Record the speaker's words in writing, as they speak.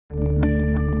So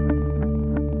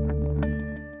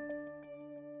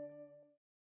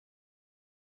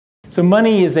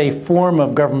money is a form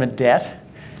of government debt.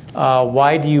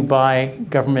 Why do you buy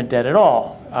government debt at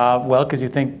all? Well, because you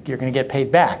think you're going to get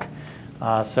paid back.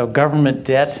 So government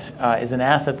debt is an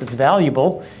asset that's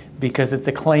valuable because it's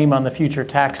a claim on the future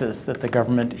taxes that the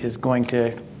government is going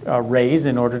to raise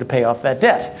in order to pay off that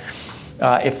debt.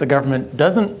 If the government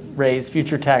doesn't raise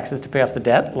future taxes to pay off the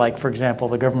debt, like, for example,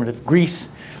 the government of Greece,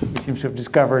 who seems to have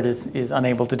discovered is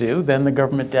unable to do, then the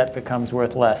government debt becomes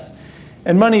worth less.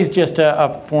 And money is just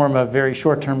a form of very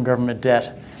short-term government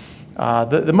debt.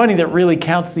 The money that really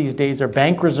counts these days are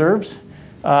bank reserves.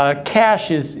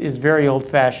 Cash is very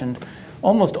old-fashioned.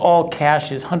 Almost all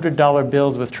cash is $100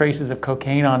 bills with traces of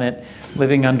cocaine on it,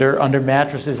 living under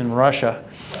mattresses in Russia.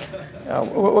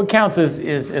 What counts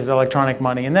is electronic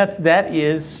money, and that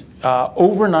is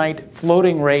overnight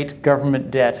floating rate government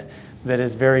debt that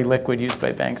is very liquid, used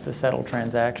by banks to settle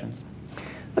transactions.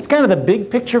 That's kind of the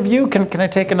big picture view. Can I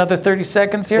take another 30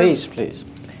 seconds here? Please, please.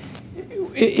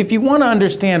 If you want to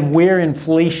understand where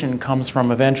inflation comes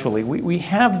from eventually, we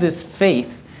have this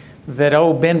faith that,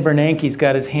 oh, Ben Bernanke's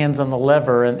got his hands on the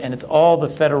lever and it's all the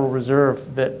Federal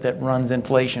Reserve that runs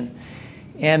inflation.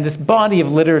 And this body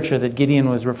of literature that Gideon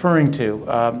was referring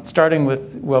to, starting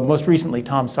with, well, most recently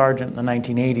Tom Sargent in the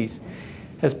 1980s,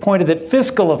 has pointed that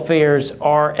fiscal affairs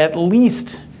are at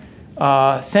least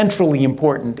centrally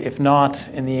important, if not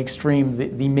in the extreme,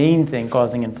 the main thing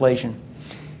causing inflation.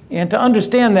 And to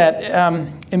understand that,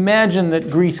 imagine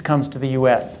that Greece comes to the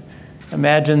US.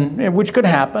 Imagine, which could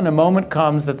happen, a moment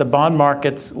comes that the bond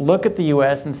markets look at the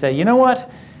US and say, you know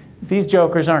what, these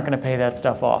jokers aren't going to pay that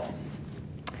stuff off.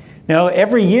 Now,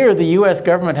 every year the US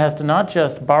government has to not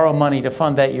just borrow money to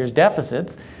fund that year's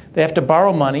deficits, they have to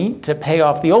borrow money to pay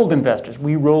off the old investors.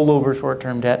 We roll over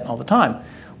short-term debt all the time.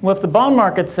 Well, if the bond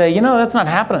markets say, you know, that's not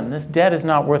happening, this debt is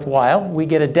not worthwhile, we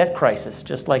get a debt crisis,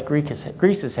 just like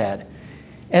Greece has had.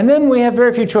 And then we have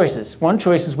very few choices. One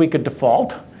choice is we could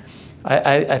default.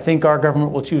 I think our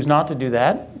government will choose not to do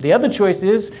that. The other choice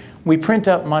is we print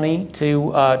up money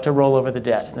to roll over the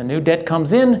debt. The new debt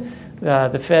comes in,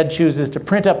 the Fed chooses to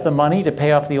print up the money to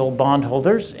pay off the old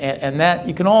bondholders, and that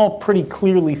you can all pretty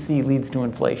clearly see leads to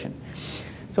inflation.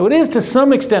 So it is to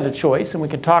some extent a choice, and we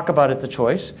can talk about it's a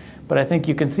choice, but I think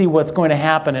you can see what's going to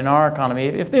happen in our economy.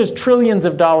 If there's trillions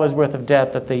of dollars worth of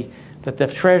debt that the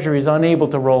Treasury is unable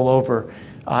to roll over,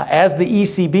 as the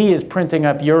ECB is printing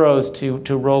up euros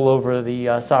to roll over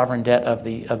the sovereign debt of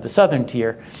the southern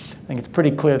tier, I think it's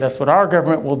pretty clear that's what our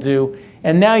government will do.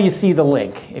 And now you see the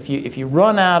link. If you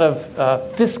run out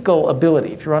of fiscal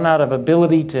ability, if you run out of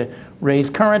ability to raise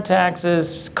current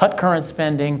taxes, cut current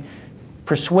spending,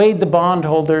 persuade the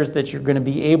bondholders that you're going to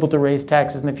be able to raise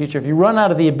taxes in the future, if you run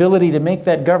out of the ability to make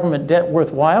that government debt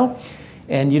worthwhile,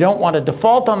 and you don't want to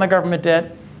default on the government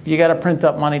debt, you got to print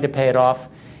up money to pay it off.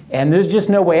 And there's just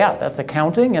no way out. That's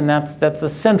accounting, and that's the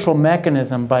central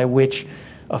mechanism by which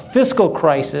a fiscal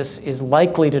crisis is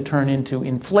likely to turn into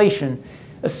inflation,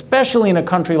 especially in a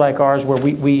country like ours where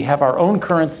we have our own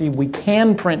currency, we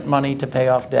can print money to pay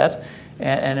off debt,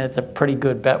 and it's a pretty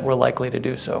good bet we're likely to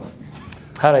do so.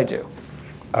 How'd I do?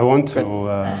 I want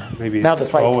to maybe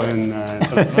throw in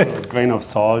a grain of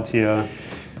salt here.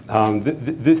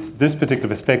 This particular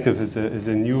perspective is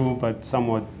a new but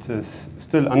somewhat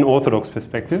still unorthodox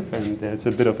perspective, and there's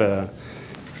a bit of a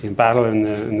battle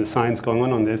in the science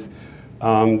going on this.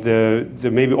 The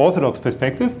maybe orthodox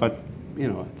perspective, but you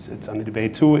know it's under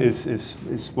debate too, is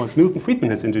what Milton Friedman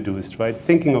has introduced, right?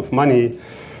 Thinking of money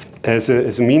as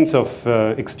a means of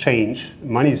exchange.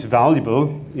 Money is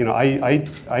valuable. You know,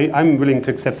 I'm willing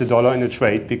to accept $1 in a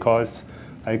trade because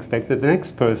I expect that the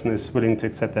next person is willing to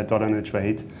accept that $1 in a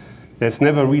trade. There's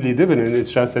never really a dividend.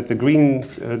 It's just that the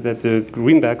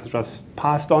greenback is just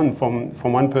passed on from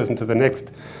one person to the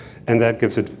next, and that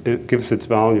gives its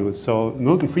value. So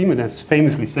Milton Friedman has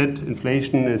famously said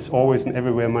inflation is always an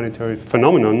everywhere monetary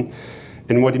phenomenon,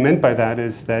 and what he meant by that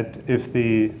is that if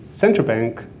the central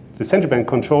bank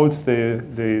controls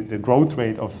the growth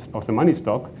rate of the money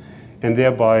stock, and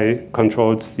thereby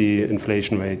controls the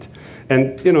inflation rate.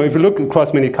 And you know, if you look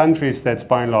across many countries, that's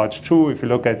by and large true. If you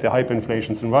look at the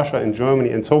hyperinflations in Russia and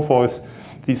Germany and so forth,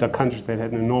 these are countries that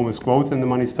had an enormous growth in the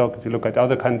money stock. If you look at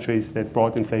other countries that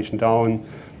brought inflation down,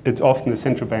 it's often the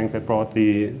central bank that brought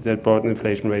the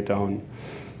inflation rate down.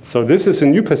 So this is a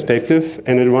new perspective,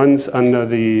 and it runs under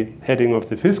the heading of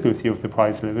the fiscal theory of the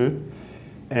price level.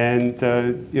 And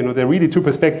you know, there are really two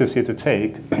perspectives here to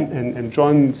take, and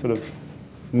John sort of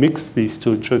mixed these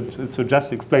two. So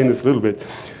just explain this a little bit.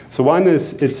 So one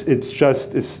is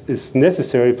it's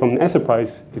necessary from an asset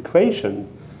price equation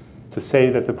to say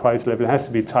that the price level has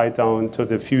to be tied down to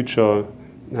the future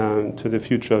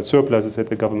surpluses that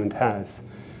the government has.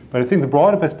 But I think the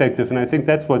broader perspective, and I think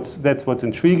that's what's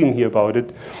intriguing here about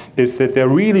it, is that there are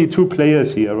really two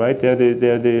players here, right?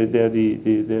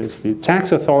 There's the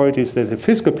tax authorities, there's the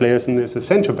fiscal players, and there's the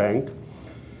central bank.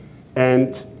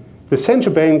 And the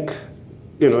central bank,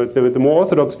 you know, the more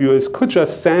orthodox view is, could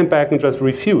just stand back and just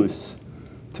refuse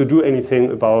to do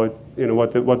anything about, you know,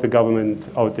 what the government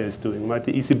out there is doing, right?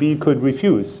 The ECB could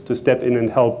refuse to step in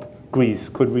and help Greece,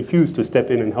 could refuse to step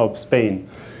in and help Spain.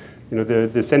 You know,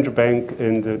 the central bank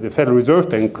and the Federal Reserve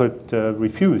Bank could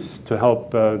refuse to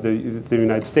help the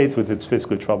United States with its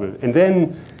fiscal trouble. And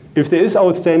then, if there is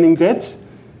outstanding debt,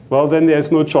 well, then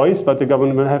there's no choice, but the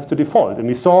government will have to default. And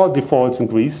we saw defaults in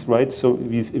Greece, right? So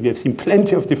we have seen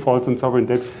plenty of defaults on sovereign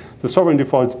debt. The sovereign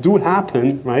defaults do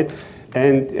happen, right?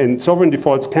 And sovereign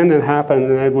defaults can then happen,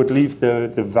 and it would leave the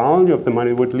value of the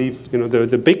money, would leave, you know,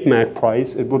 the Big Mac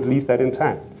price, it would leave that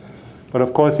intact. But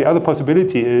of course, the other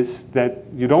possibility is that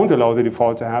you don't allow the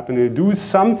default to happen. You do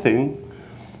something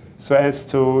so as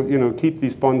to, you know, keep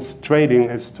these bonds trading,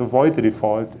 as to avoid the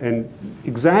default. And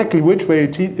exactly which way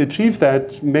to achieve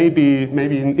that may be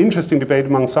an interesting debate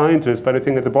among scientists. But I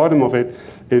think at the bottom of it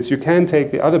is you can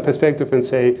take the other perspective and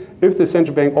say, if the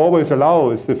central bank always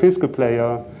allows the fiscal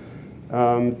player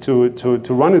to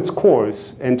run its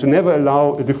course and to never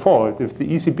allow a default, if the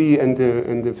ECB and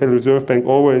the Federal Reserve Bank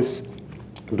always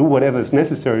do whatever is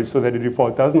necessary so that a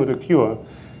default does not occur,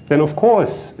 then of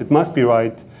course it must be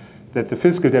right that the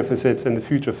fiscal deficits and the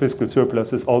future fiscal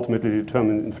surpluses ultimately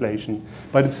determine inflation.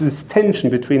 But it's this tension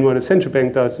between what a central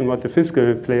bank does and what the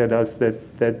fiscal player does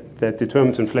that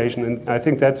determines inflation. And I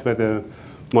think that's where the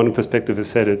modern perspective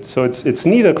is headed. So it's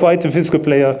neither quite the fiscal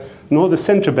player nor the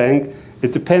central bank.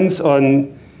 It depends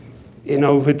on, you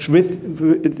know,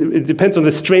 it depends on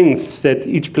the strength that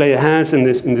each player has in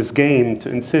this game to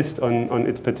insist on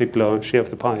its particular share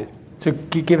of the pie. So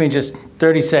give me just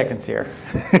 30 seconds here.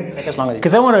 Take as long as you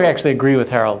Because I want to actually agree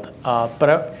with Harald.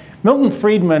 Milton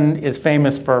Friedman is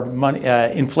famous for money,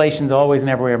 inflation's always and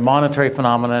everywhere, monetary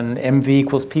phenomenon, MV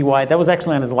equals PY. That was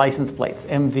actually on his license plates,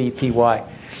 MVPY.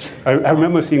 I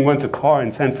remember seeing once a car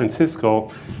in San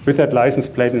Francisco with that license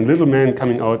plate and a little man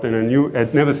coming out, and I knew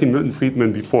I'd never seen Milton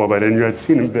Friedman before, but I knew I'd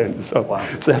seen him then. So wow.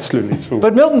 It's absolutely true.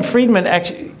 But Milton Friedman,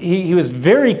 actually, he was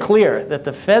very clear that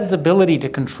the Fed's ability to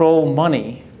control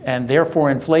money and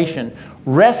therefore inflation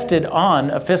rested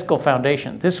on a fiscal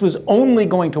foundation. This was only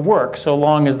going to work so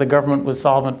long as the government was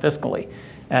solvent fiscally.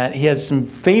 He has some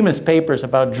famous papers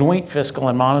about joint fiscal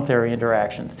and monetary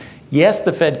interactions. Yes,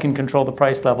 the Fed can control the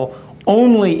price level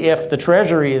only if the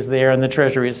Treasury is there and the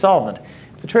Treasury is solvent.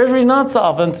 If the Treasury is not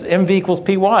solvent, MV equals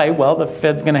PY, well, the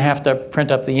Fed's going to have to print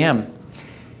up the M.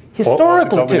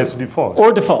 Historically,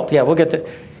 or default, yeah, we'll get there.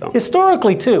 So.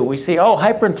 Historically, too, we see, oh,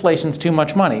 hyperinflation's too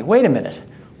much money. Wait a minute.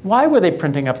 Why were they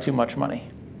printing up too much money?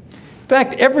 In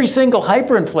fact, every single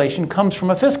hyperinflation comes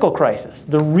from a fiscal crisis.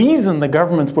 The reason the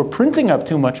governments were printing up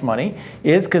too much money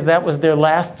is because that was their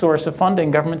last source of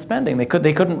funding government spending. They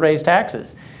couldn't raise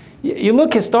taxes. You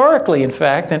look historically, in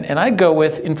fact, and I'd go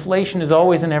with inflation is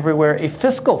always and everywhere a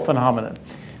fiscal phenomenon.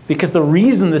 Because the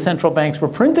reason the central banks were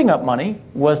printing up money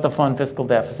was to fund fiscal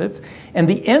deficits. And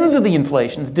the ends of the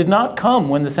inflations did not come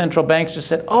when the central banks just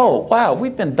said, oh, wow,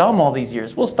 we've been dumb all these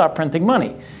years. We'll stop printing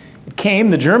money. It came,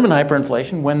 the German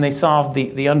hyperinflation, when they solved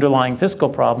the underlying fiscal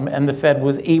problem and the Fed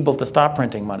was able to stop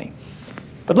printing money.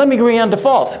 But let me agree on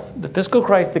default. The fiscal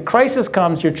crisis, the crisis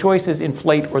comes, your choice is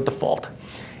inflate or default.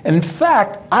 And in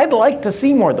fact, I'd like to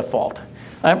see more default.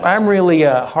 I'm really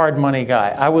a hard money guy.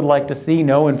 I would like to see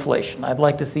no inflation. I'd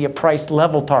like to see a price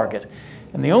level target.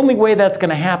 And the only way that's going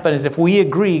to happen is if we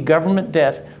agree government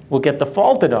debt will get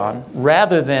defaulted on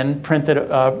rather than printed,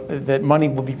 that money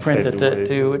will be printed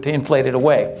to inflate it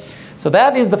away. So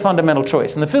that is the fundamental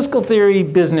choice. And the fiscal theory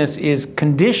business is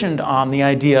conditioned on the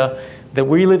idea that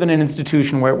we live in an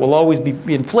institution where it will always be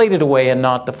inflated away and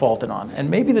not defaulted on. And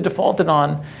maybe the defaulted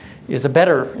on is a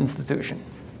better institution.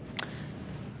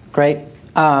 Great.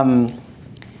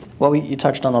 Well, you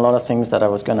touched on a lot of things that I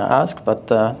was going to ask, but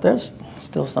there's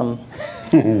still some.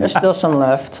 There's still some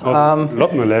left. Well, there's a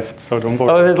lot more left, so don't worry.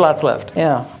 Oh, there's lots left.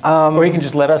 Yeah. Or you can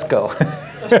just let us go.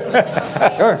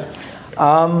 Sure.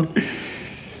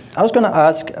 I was going to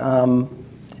ask.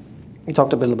 You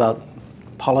talked a bit about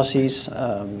policies.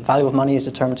 Value of money is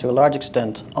determined to a large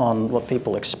extent on what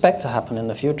people expect to happen in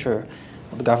the future,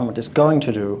 what the government is going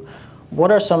to do. What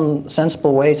are some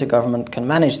sensible ways a government can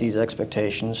manage these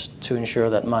expectations to ensure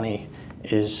that money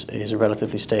is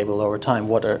relatively stable over time?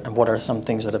 What are some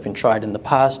things that have been tried in the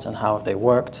past and how have they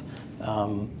worked?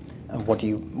 And what do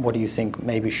you think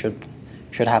maybe should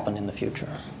happen in the future?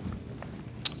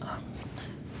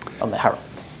 on the Harald?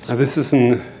 This is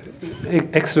an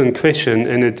excellent question,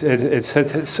 and it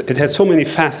has so many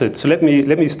facets. So let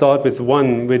me start with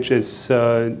one, which is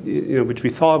which we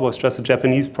thought was just a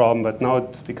Japanese problem, but now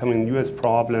it's becoming a U.S.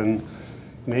 problem,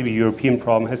 maybe European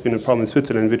problem, has been a problem in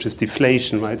Switzerland, which is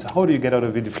deflation, right? So how do you get out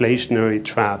of a deflationary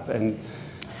trap?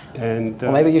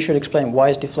 Well, maybe you should explain, why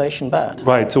is deflation bad?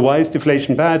 Right, so why is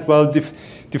deflation bad? Well,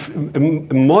 a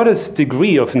modest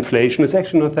degree of inflation is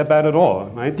actually not that bad at all,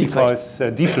 right? Because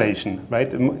deflation, right?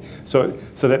 So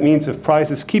that means if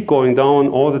prices keep going down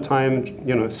all the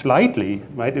time, slightly,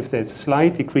 right? If there's a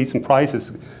slight decrease in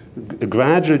prices, a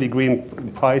gradual degree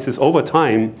in prices over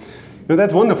time,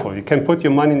 that's wonderful. You can put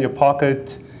your money in your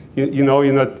pocket.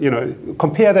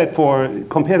 Compare that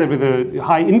with a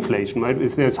high inflation, right?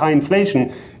 If there's high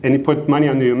inflation and you put money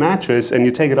under your mattress and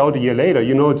you take it out a year later,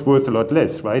 it's worth a lot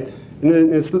less, right?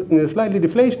 In a slightly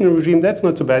deflationary regime, that's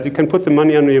not so bad. You can put the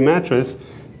money under your mattress,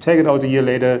 take it out a year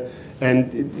later,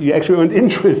 and you actually earned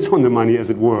interest on the money, as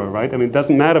it were, right? I mean, it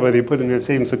doesn't matter whether you put it in your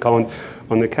savings account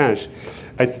on the cash.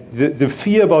 The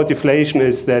fear about deflation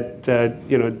is that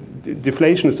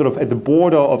deflation is sort of at the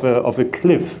border of a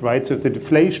cliff, right? So if the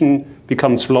deflation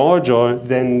becomes larger,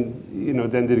 then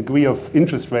the degree of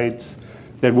interest rates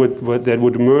that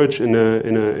would emerge in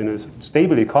a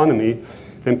stable economy,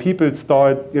 then people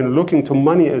start looking to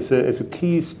money as a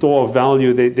key store of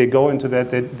value. They go into that.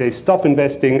 They stop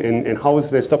investing in houses.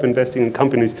 They stop investing in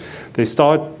companies. They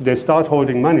start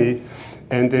holding money.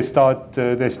 And they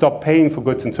stop paying for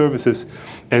goods and services,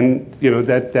 and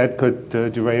that could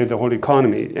derail the whole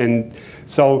economy. And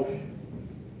so,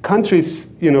 countries,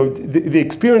 the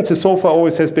experience so far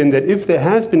always has been that if there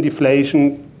has been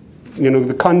deflation,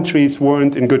 the countries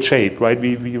weren't in good shape, right?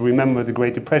 We remember the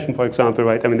Great Depression, for example,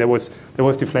 right? I mean, there was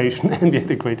deflation and we had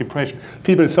the Great Depression.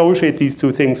 People associate these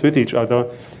two things with each other.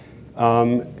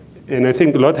 And I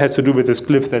think a lot has to do with this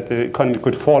cliff that the economy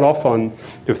could fall off on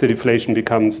if the deflation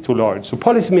becomes too large. So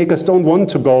policymakers don't want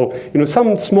to go,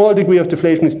 some small degree of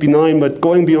deflation is benign, but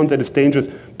going beyond that is dangerous.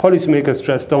 Policymakers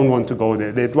just don't want to go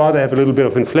there. They'd rather have a little bit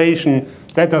of inflation.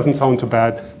 That doesn't sound too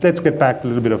bad. Let's get back to a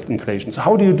little bit of inflation. So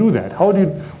how do you do that?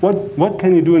 What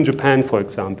can you do in Japan, for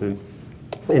example?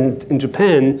 And in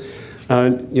Japan,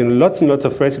 lots and lots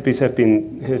of recipes have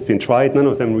been tried. None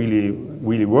of them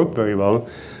really work very well.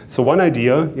 So one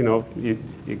idea, you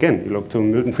look to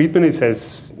Milton Friedman. He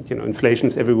says, inflation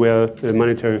is everywhere a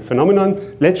monetary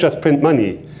phenomenon. Let's just print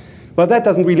money. Well, that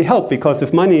doesn't really help, because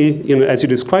if money, as you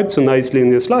described so nicely in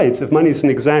your slides, if money is an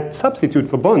exact substitute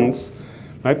for bonds,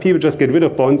 right? People just get rid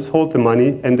of bonds, hold the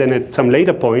money, and then at some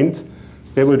later point,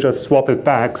 they will just swap it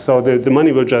back. So the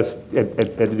money will just, at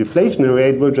a deflationary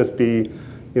rate, will just be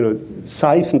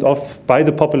siphoned off by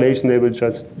the population. They will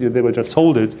just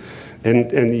hold it,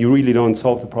 and you really don't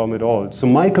solve the problem at all. So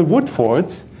Michael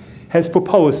Woodford has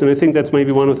proposed, and I think that's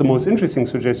maybe one of the most interesting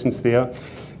suggestions there,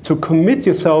 to commit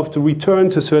yourself to return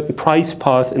to a certain price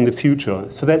path in the future.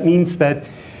 So that means that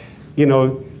you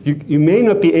may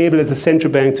not be able as a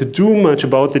central bank to do much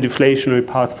about the deflationary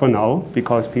path for now,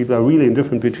 because people are really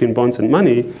indifferent between bonds and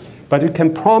money. But you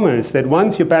can promise that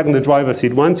once you're back in the driver's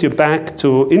seat, once you're back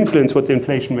to influence what the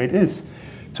inflation rate is,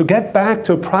 to get back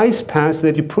to a price path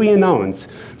that you pre-announce,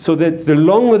 so that the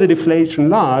longer the deflation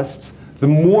lasts, the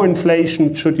more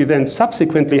inflation should you then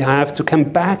subsequently have to come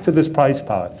back to this price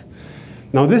path.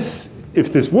 Now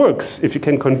if this works, if you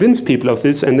can convince people of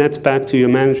this, and that's back to your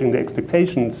managing the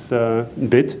expectations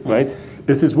bit, right?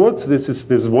 If this works, this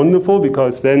is wonderful,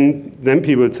 because then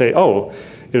people would say, oh,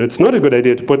 it's not a good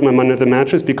idea to put my money on the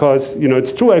mattress, because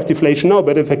it's true I have deflation now,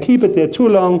 but if I keep it there too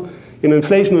long,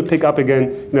 inflation will pick up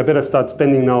again. I better start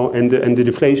spending now, and the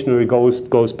deflationary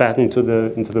goes back into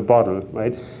the bottle,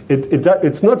 right?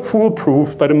 It's not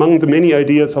foolproof, but among the many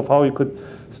ideas of how you could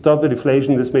stop the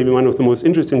deflation, this may be one of the most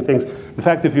interesting things. In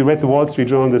fact, if you read the Wall Street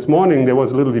Journal this morning, there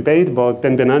was a little debate about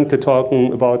Ben Bernanke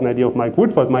talking about an idea of Mike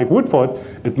Woodford. Mike Woodford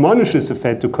admonishes the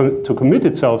Fed to commit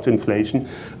itself to inflation.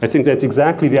 I think that's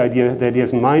exactly the idea that he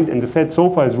has in mind, and the Fed so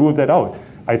far has ruled that out.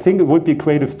 I think it would be a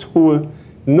creative tool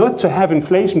not to have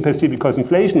inflation per se, because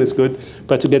inflation is good,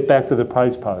 but to get back to the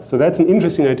price path. So that's an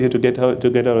interesting idea to get out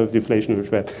of deflationary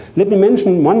trap. Let me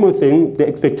mention one more thing, the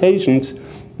expectations,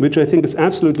 which I think is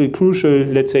absolutely crucial,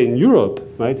 let's say in Europe,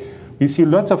 right? We see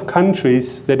lots of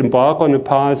countries that embark on a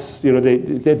path,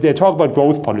 they talk about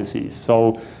growth policies.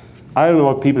 So I don't know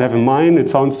what people have in mind. It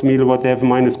sounds to me like what they have in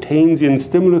mind is Keynesian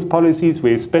stimulus policies,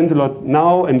 where you spend a lot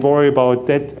now and worry about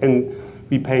debt and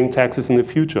repaying taxes in the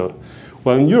future.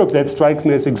 Well, in Europe, that strikes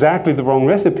me as exactly the wrong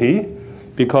recipe,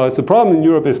 because the problem in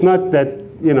Europe is not that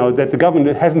that the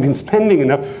government hasn't been spending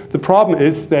enough. The problem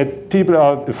is that people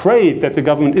are afraid that the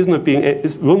government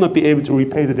will not be able to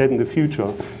repay the debt in the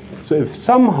future. So if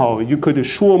somehow you could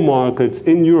assure markets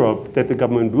in Europe that the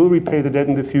government will repay the debt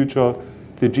in the future,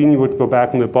 the genie would go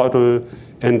back in the bottle,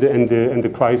 and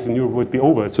the crisis in Europe would be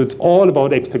over. So it's all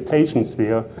about expectations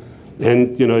there.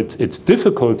 And it's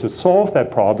difficult to solve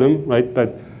that problem, right?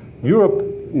 But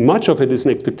Europe, much of it is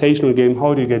an expectational game.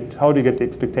 How do you get the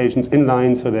expectations in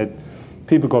line so that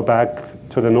people go back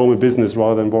to their normal business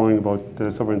rather than worrying about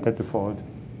the sovereign debt default?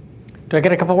 Do I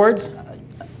get a couple words?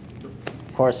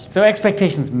 Of course. So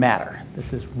expectations matter.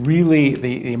 This is really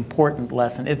the important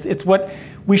lesson. It's what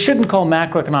we shouldn't call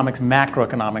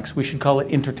macroeconomics. We should call it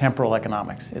intertemporal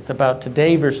economics. It's about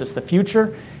today versus the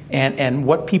future, and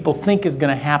what people think is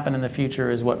going to happen in the future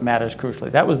is what matters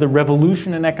crucially. That was the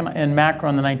revolution in macro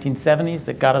in the 1970s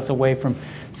that got us away from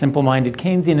simple-minded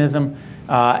Keynesianism.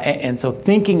 And so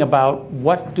thinking about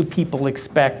what do people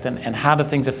expect and how do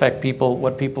things affect people,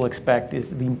 what people expect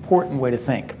is the important way to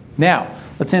think. Now,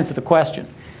 let's answer the question.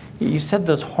 You said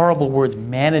those horrible words,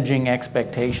 managing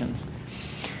expectations.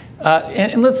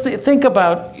 And let's think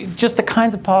about just the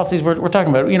kinds of policies we're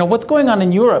talking about. What's going on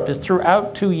in Europe is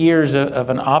throughout 2 years of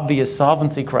an obvious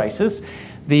solvency crisis,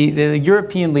 the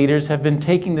European leaders have been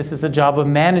taking this as a job of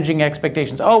managing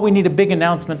expectations. Oh, we need a big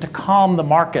announcement to calm the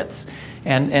markets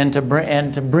and to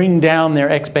bring down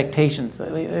their expectations.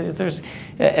 There's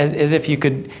as if you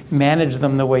could manage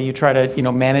them the way you try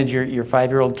to manage your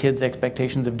 5-year-old kid's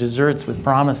expectations of desserts with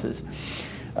promises.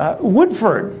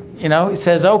 Woodford,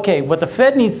 says, okay, what the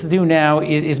Fed needs to do now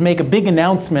is make a big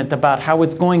announcement about how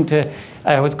it's going to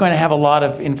have a lot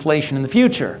of inflation in the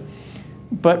future.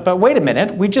 But wait a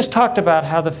minute, we just talked about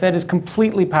how the Fed is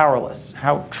completely powerless,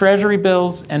 how Treasury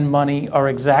bills and money are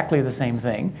exactly the same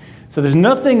thing. So there's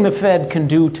nothing the Fed can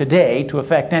do today to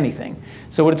affect anything.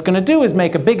 So what it's going to do is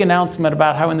make a big announcement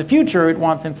about how in the future it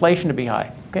wants inflation to be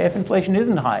high. Okay, if inflation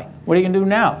isn't high, what are you going to do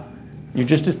now? You're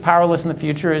just as powerless in the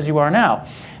future as you are now.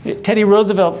 Teddy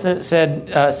Roosevelt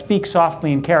said, speak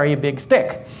softly and carry a big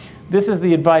stick. This is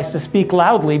the advice to speak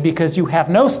loudly because you have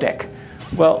no stick.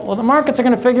 Well, the markets are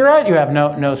going to figure out you have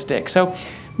no stick. So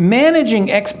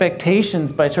managing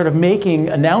expectations by sort of making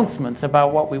announcements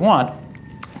about what we want,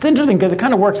 it's interesting because it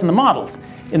kind of works in the models.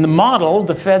 In the model,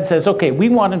 the Fed says, okay, we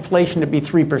want inflation to be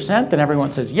 3%, and everyone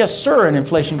says, yes, sir, and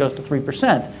inflation goes to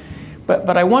 3%.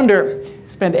 But I wonder,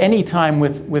 spend any time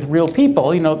with real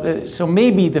people, so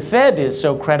maybe the Fed is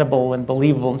so credible and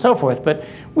believable and so forth, but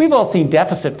we've all seen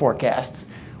deficit forecasts.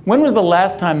 When was the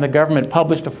last time the government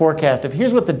published a forecast of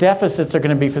here's what the deficits are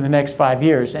going to be for the next 5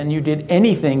 years, and you did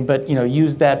anything but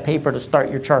use that paper to start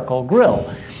your charcoal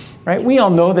grill? Right? We all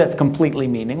know that's completely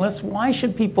meaningless. Why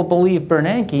should people believe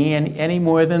Bernanke any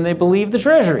more than they believe the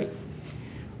Treasury?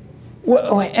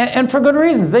 Well, and for good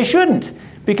reasons. They shouldn't.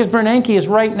 Because Bernanke is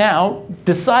right now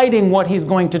deciding what he's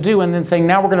going to do and then saying,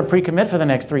 now we're going to pre-commit for the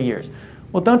next 3 years.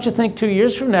 Well, don't you think 2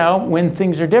 years from now, when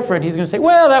things are different, he's going to say,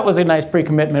 well, that was a nice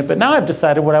pre-commitment, but now I've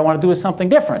decided what I want to do is something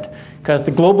different because the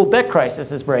global debt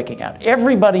crisis is breaking out.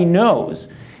 Everybody knows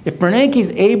if Bernanke's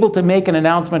able to make an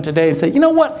announcement today and say, you know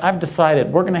what, I've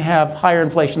decided we're going to have higher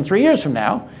inflation 3 years from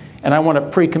now, and I want to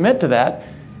pre-commit to that,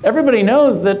 everybody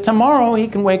knows that tomorrow he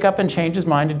can wake up and change his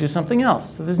mind to do something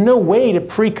else. So there's no way to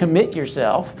pre-commit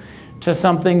yourself to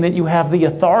something that you have the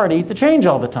authority to change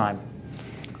all the time.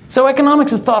 So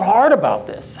economics has thought hard about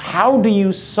this. How do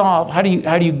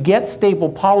you get stable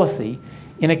policy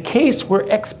in a case where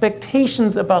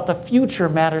expectations about the future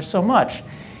matter so much?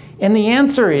 And the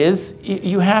answer is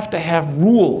you have to have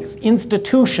rules,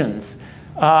 institutions,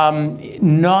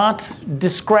 not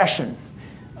discretion.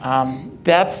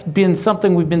 That's been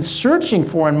something we've been searching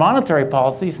for in monetary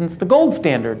policy since the gold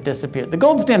standard disappeared. The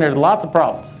gold standard had lots of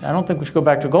problems. I don't think we should go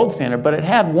back to a gold standard, but it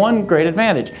had one great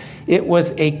advantage. It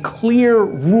was a clear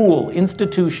rule,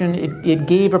 institution. It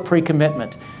gave a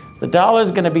pre-commitment. The dollar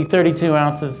is going to be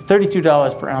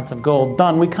 $32 per ounce of gold,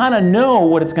 done. We kind of know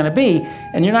what it's going to be,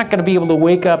 and you're not going to be able to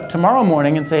wake up tomorrow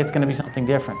morning and say it's going to be something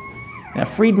different. Now,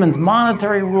 Friedman's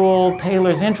monetary rule,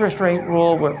 Taylor's interest rate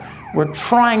rule, we're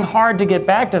trying hard to get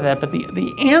back to that, but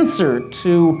the answer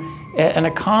to an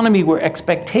economy where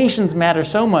expectations matter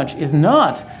so much is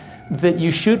not that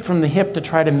you shoot from the hip to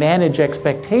try to manage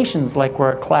expectations like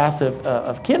we're a class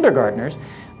of kindergartners.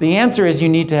 The answer is you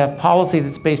need to have policy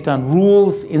that's based on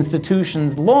rules,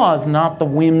 institutions, laws, not the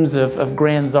whims of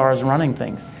grand czars running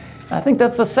things. I think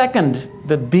that's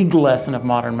the big lesson of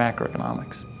modern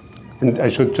macroeconomics. And I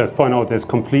should just point out there's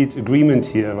complete agreement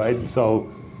here, right?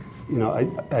 So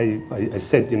I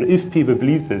said, if people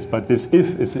believe this, but this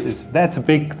if that's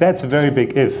a very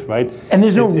big if, right? And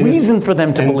there's no reason for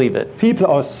them to believe it. People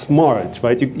are smart,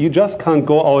 right? You just can't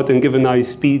go out and give a nice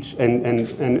speech and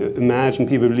imagine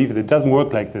people believe it. It doesn't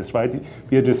work like this, right?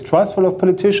 We are distrustful of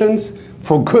politicians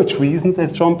for good reasons,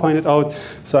 as John pointed out.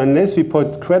 So unless we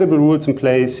put credible rules in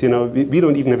place, we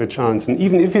don't even have a chance. And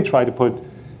even if we try to put,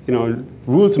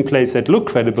 rules in place that look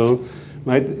credible,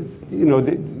 right?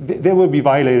 They will be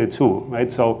violated too,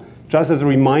 right? So just as a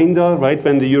reminder, right,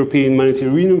 when the European Monetary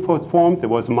Union was formed, there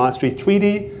was a Maastricht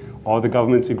Treaty. All the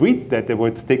governments agreed that they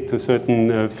would stick to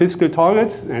certain fiscal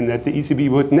targets, and that the ECB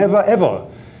would never ever,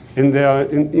 in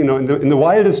the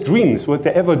wildest dreams, would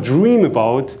they ever dream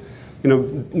about,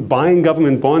 buying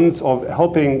government bonds or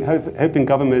helping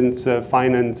governments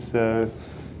finance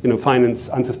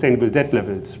unsustainable debt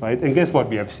levels, right? And guess what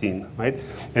we have seen, right?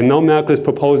 And now Merkel is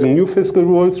proposing new fiscal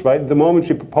rules, right? The moment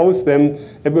she proposed them,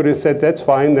 everybody said, that's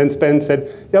fine. Then Spence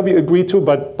said, yeah, we agree to,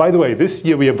 but by the way, this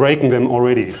year we are breaking them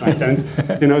already, right? And,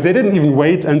 they didn't even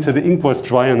wait until the ink was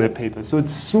dry on their paper. So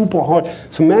it's super hard.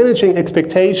 So managing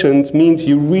expectations means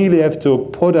you really have to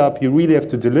put up, you really have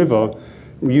to deliver,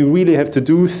 you really have to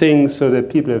do things so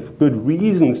that people have good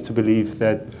reasons to believe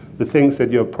that the things that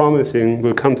you're promising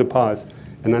will come to pass.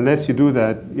 And unless you do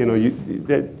that,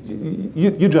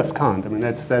 you just can't. I mean,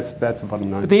 that's the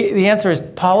bottom line. But the answer is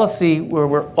policy, where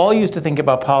we're all used to think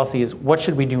about policy, is what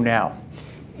should we do now?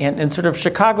 And sort of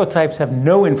Chicago types have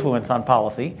no influence on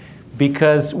policy,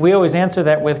 because we always answer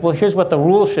that with, well, here's what the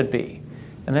rules should be.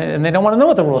 And they don't want to know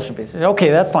what the rules should be. So, okay,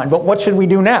 that's fine, but what should we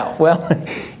do now? Well,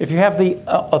 if you have the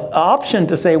option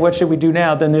to say what should we do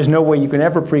now, then there's no way you can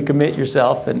ever pre-commit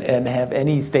yourself and have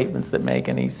any statements that make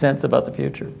any sense about the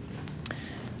future.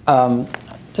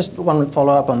 Just one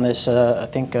follow-up on this. I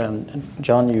think,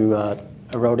 John, you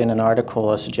wrote in an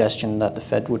article a suggestion that the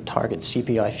Fed would target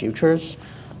CPI futures.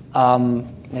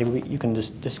 Maybe you can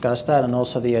just discuss that, and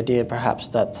also the idea perhaps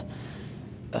that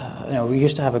we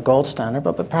used to have a gold standard,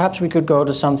 but perhaps we could go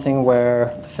to something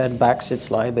where the Fed backs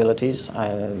its liabilities,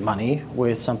 money,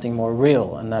 with something more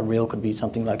real, and that real could be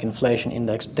something like inflation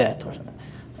index debt. Or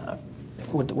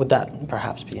would that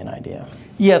perhaps be an idea?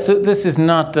 Yeah, so this is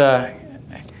not...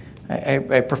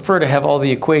 I prefer to have all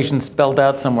the equations spelled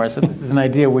out somewhere, so this is an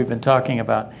idea we've been talking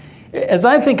about. As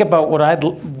I think about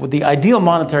what the ideal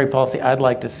monetary policy I'd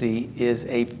like to see is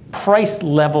a price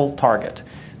level target.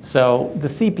 So the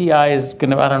CPI is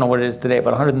going to, I don't know what it is today,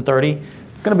 about 130.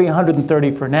 It's going to be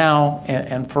 130 for now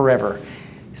and forever.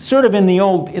 Sort of in the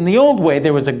old way,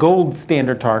 there was a gold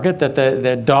standard target that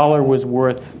the dollar was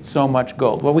worth so much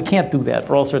gold. Well, we can't do that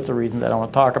for all sorts of reasons I don't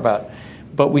want to talk about.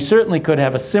 But we certainly could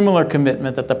have a similar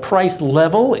commitment that the price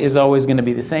level is always going to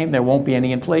be the same. There won't be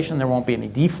any inflation. There won't be any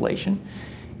deflation.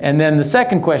 And then the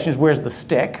second question is, where's the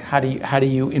stick? How do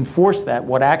you enforce that?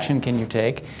 What action can you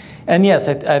take? And yes,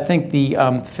 I think the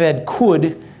Fed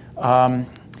could.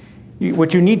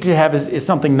 What you need to have is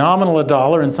something nominal, a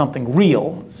dollar, and something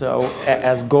real. So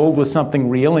as gold was something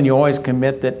real, and you always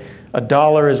commit that a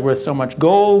dollar is worth so much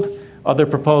gold. Other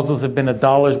proposals have been a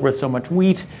dollar's worth so much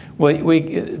wheat. Well,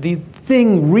 the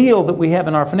thing real that we have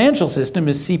in our financial system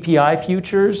is CPI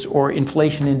futures or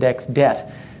inflation index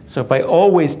debt. So by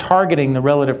always targeting the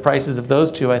relative prices of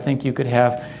those two, I think you could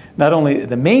have not only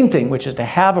the main thing, which is to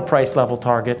have a price level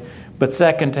target, but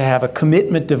second, to have a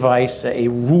commitment device, a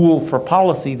rule for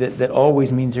policy that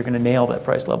always means you're going to nail that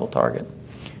price level target.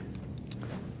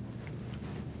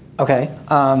 Okay,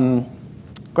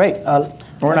 great.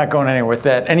 We're not going anywhere with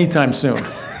that anytime soon.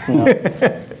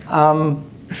 Okay.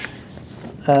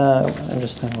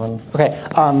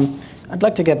 I'd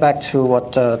like to get back to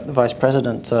what the Vice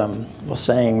President was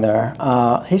saying there.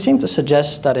 He seemed to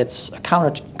suggest that it's a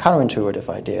counterintuitive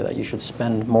idea that you should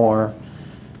spend more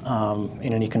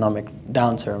in an economic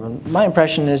downturn. And my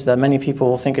impression is that many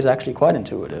people think it's actually quite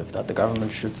intuitive, that the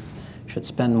government should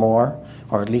spend more,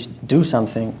 or at least do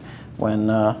something when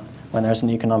there's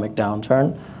an economic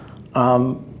downturn.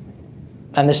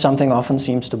 And this something often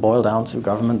seems to boil down to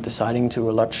government deciding to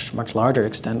a much larger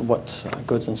extent what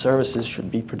goods and services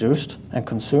should be produced and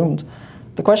consumed.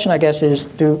 The question, I guess, is,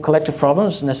 do collective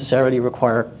problems necessarily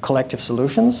require collective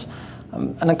solutions?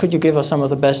 And then could you give us some of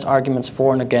the best arguments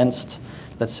for and against,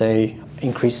 let's say,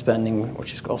 increased spending,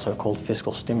 which is also called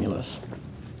fiscal stimulus?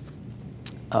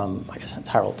 I guess it's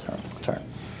Harold's turn.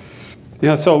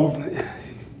 Yeah, so,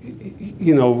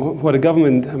 what a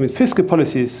government, fiscal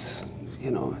policies,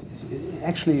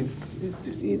 actually,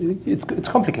 it's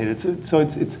complicated. So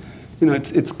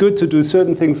it's good to do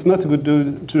certain things, not to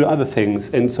do other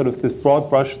things. And sort of this broad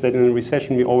brush that in a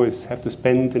recession we always have to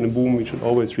spend, in a boom we should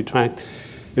always retract.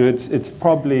 It's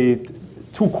probably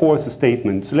too coarse a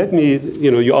statement. So let me,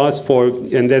 you asked for,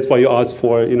 and that's why you asked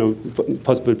for,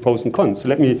 possible pros and cons. So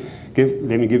let me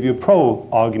give you a pro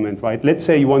argument, right? Let's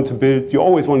say you want to build, you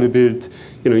always want to build,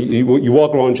 you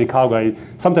walk around Chicago.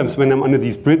 Sometimes when I'm under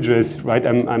these bridges, right,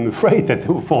 I'm afraid that they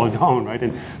will fall down, right?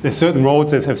 And there's certain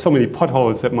roads that have so many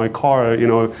potholes that my car,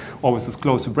 always is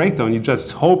close to breakdown. You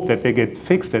just hope that they get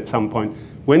fixed at some point.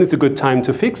 When is a good time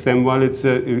to fix them? Well, it's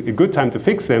a good time to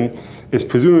fix them is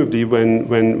presumably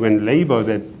when labor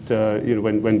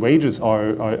when wages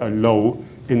are low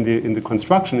in the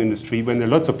construction industry, when there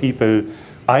are lots of people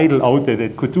idle out there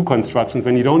that could do constructions,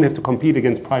 when you don't have to compete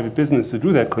against private business to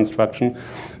do that construction.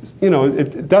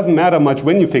 It doesn't matter much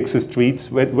when you fix the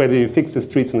streets, whether you fix the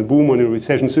streets in a boom or in a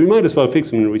recession, so you might as well fix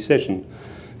them in a recession.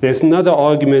 There's another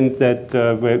argument that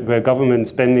where government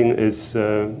spending is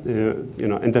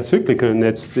anti-cyclical, and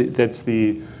that's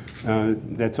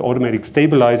automatic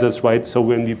stabilizers, right? So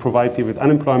when we provide people with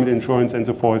unemployment insurance and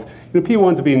so forth, people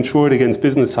want to be insured against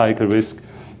business cycle risk.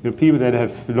 People that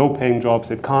have low-paying jobs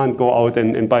that can't go out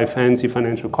and buy fancy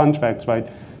financial contracts, right?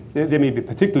 They may be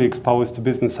particularly exposed to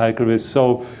business cycle risk.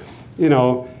 So,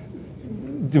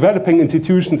 developing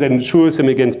institutions that insures them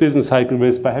against business cycle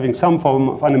risk by having some form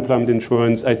of unemployment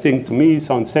insurance, I think, to me,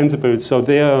 sounds sensible. So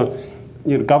there,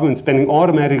 government spending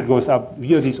automatically goes up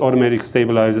via these automatic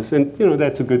stabilizers, and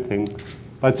that's a good thing.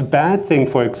 But it's a bad thing,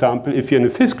 for example, if you're in a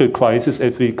fiscal crisis,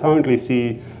 as we currently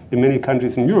see in many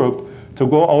countries in Europe, to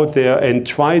go out there and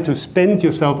try to spend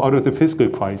yourself out of the fiscal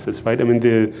crisis, right? I mean,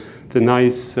 the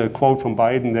nice quote from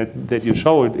Biden that you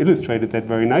showed illustrated that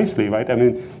very nicely, right? I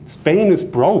mean, Spain is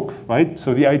broke, right?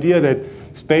 So the idea that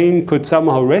Spain could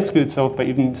somehow rescue itself by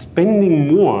even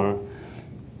spending more,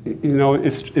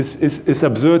 is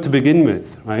absurd to begin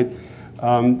with, right?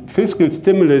 Fiscal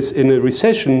stimulus in a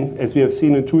recession, as we have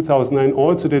seen in 2009,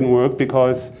 also didn't work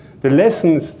because the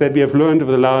lessons that we have learned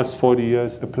over the last 40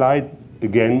 years applied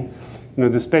again.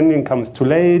 The spending comes too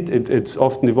late, it's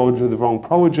often devoted to the wrong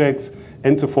projects,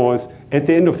 and so forth. At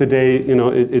the end of the day,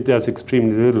 it does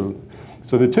extremely little.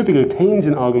 So the typical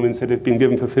Keynesian arguments that have been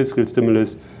given for fiscal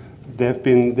stimulus, they've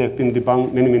been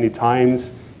debunked many, many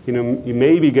times. You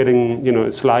may be getting,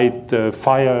 a slight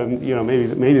fire,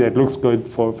 maybe that looks good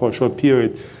for a short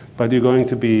period, but you're going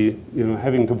to be,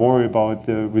 having to worry about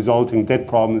the resulting debt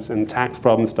problems and tax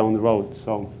problems down the road.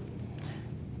 So,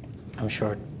 I'm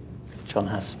sure John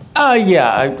has.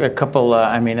 A couple.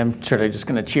 I'm sort of just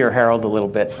going to cheer Harald a little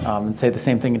bit and say the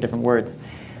same thing in different words.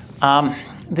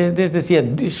 There's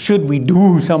this, should we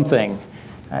do something?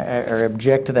 Or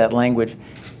object to that language.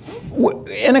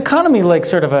 An economy like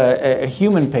sort of a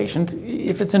human patient,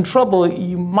 if it's in trouble,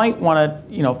 you might want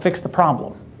to, fix the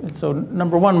problem. So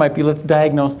number one might be let's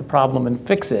diagnose the problem and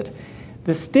fix it.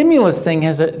 The stimulus thing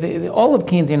has all of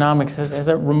Keynesianomics has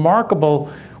a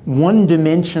remarkable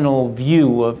one-dimensional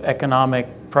view of economic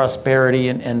prosperity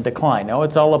and decline. No,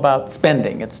 it's all about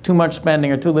spending. It's too much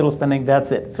spending or too little spending,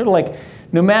 that's it. It's sort of like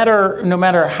no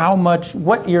matter how much,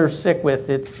 what you're sick with,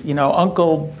 it's,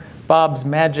 Uncle Bob's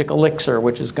magic elixir,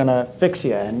 which is going to fix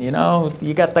you. And,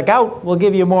 you got the gout, we'll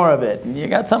give you more of it. And you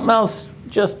got something else,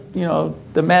 just,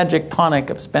 the magic tonic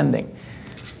of spending.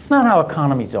 It's not how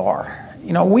economies are.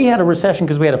 We had a recession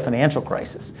because we had a financial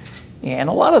crisis. And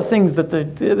a lot of things that the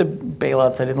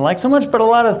bailouts I didn't like so much, but a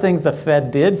lot of things the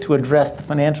Fed did to address the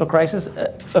financial crisis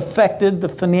affected the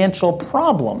financial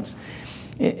problems.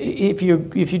 If you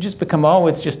just become,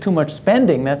 it's just too much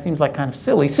spending, that seems like kind of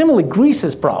silly. Similarly,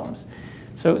 Greece's problems.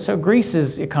 So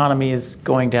Greece's economy is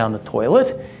going down the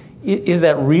toilet. Is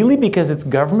that really because its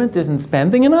government isn't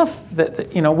spending enough?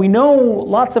 We know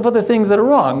lots of other things that are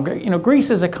wrong.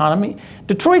 Greece's economy,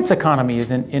 Detroit's economy is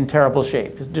in terrible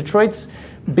shape. Is Detroit's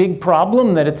big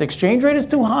problem that its exchange rate is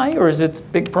too high, or is its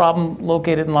big problem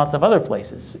located in lots of other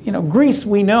places? Greece,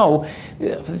 we know,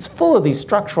 it's full of these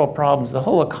structural problems. The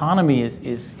whole economy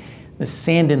is the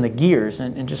sand in the gears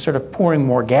and just sort of pouring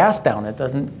more gas down. It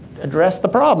doesn't address the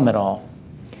problem at all.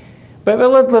 But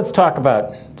let's talk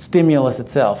about stimulus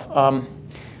itself.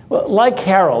 Like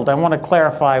Harald, I want to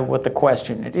clarify what the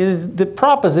question is. The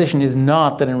proposition is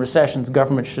not that in recessions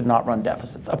governments should not run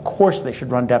deficits. Of course they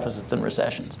should run deficits in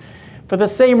recessions. For the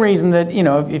same reason that,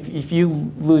 if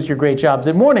you lose your great jobs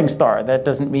at Morningstar, that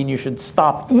doesn't mean you should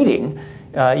stop eating.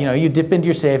 You dip into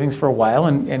your savings for a while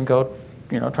and go,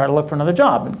 try to look for another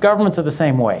job. And governments are the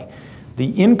same way. The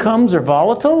incomes are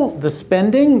volatile. The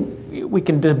spending, we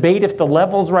can debate if the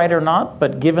level's right or not,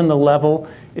 but given the level,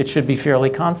 it should be fairly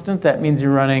constant. That means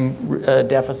you're running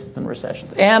deficits in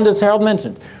recessions. And as Harald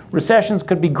mentioned, recessions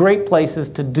could be great places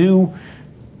to do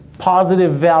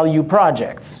positive value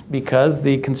projects because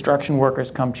the construction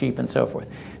workers come cheap and so forth.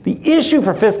 The issue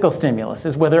for fiscal stimulus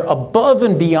is whether above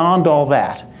and beyond all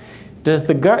that, if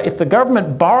the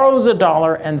government borrows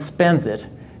 $1 and spends it,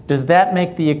 does that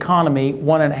make the economy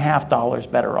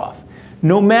 $1.50 better off?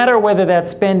 No matter whether that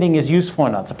spending is useful or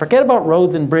not. So forget about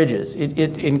roads and bridges.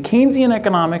 In Keynesian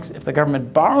economics, if the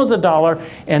government borrows $1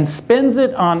 and spends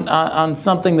it on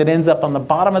something that ends up on the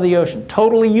bottom of the ocean,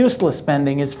 totally useless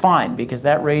spending is fine because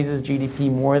that raises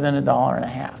GDP more than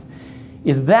 $1.50.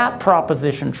 Is that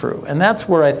proposition true? And that's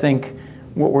where I think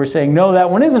what we're saying, no, that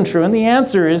one isn't true. And the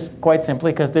answer is quite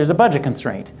simply because there's a budget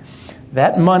constraint.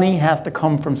 That money has to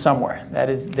come from somewhere. That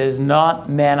is not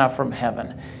manna from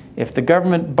heaven. If the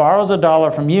government borrows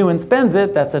 $1 from you and spends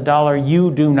it, that's $1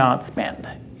 you do not spend.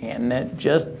 And it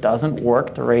just doesn't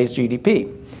work to raise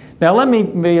GDP. Now let me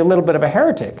be a little bit of a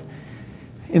heretic.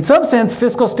 In some sense,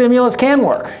 fiscal stimulus can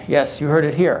work. Yes, you heard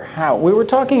it here. How? We were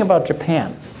talking about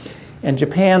Japan and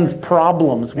Japan's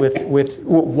problems with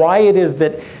why it is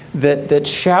that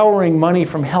showering money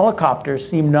from helicopters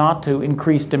seemed not to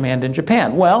increase demand in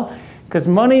Japan. Well, because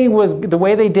money was, the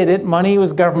way they did it, money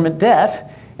was government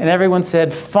debt, and everyone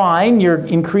said, fine, you're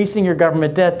increasing your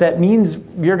government debt, that means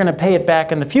you're going to pay it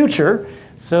back in the future,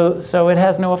 so it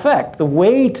has no effect. The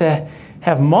way to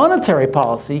have monetary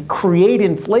policy create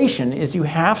inflation is you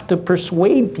have to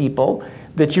persuade people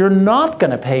that you're not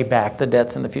going to pay back the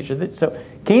debts in the future. So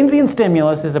Keynesian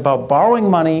stimulus is about borrowing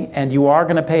money and you are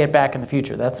going to pay it back in the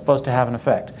future. That's supposed to have an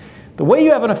effect. The way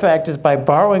you have an effect is by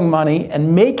borrowing money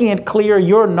and making it clear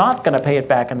you're not going to pay it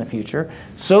back in the future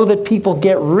so that people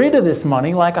get rid of this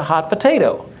money like a hot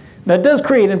potato. Now, it does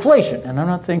create inflation, and I'm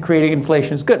not saying creating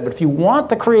inflation is good, but if you want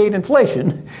to create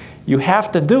inflation, you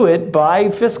have to do it by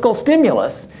fiscal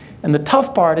stimulus. And the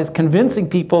tough part is convincing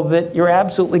people that you're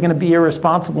absolutely going to be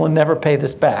irresponsible and never pay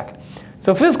this back.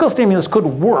 So fiscal stimulus could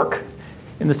work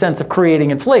in the sense of creating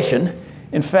inflation.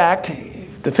 In fact,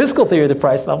 the fiscal theory of the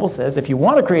price level says if you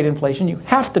want to create inflation, you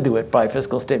have to do it by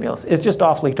fiscal stimulus. It's just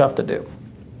awfully tough to do.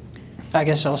 I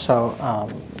guess also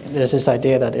there's this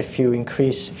idea that if you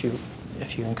increase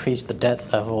the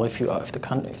debt level, if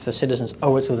the citizens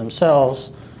owe it to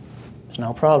themselves, there's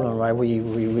no problem, right?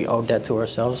 We owe debt to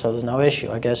ourselves, so there's no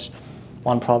issue. I guess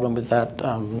one problem with that,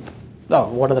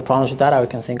 what are the problems with that? I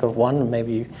can think of one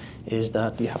maybe is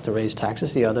that you have to raise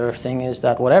taxes. The other thing is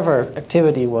that whatever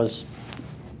activity was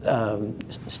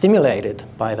stimulated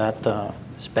by that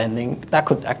spending,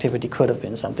 that activity could have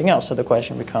been something else. So the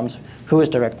question becomes, who is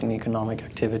directing economic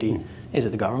activity? Is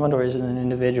it the government or is it an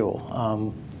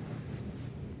individual?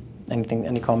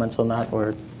 Any comments on that,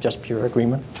 or just pure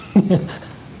agreement?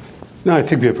 No, I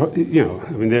think I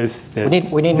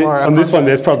mean, we need more on this one.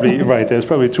 There's probably right. There's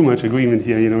probably too much agreement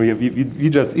here. You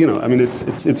just I mean,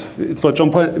 it's what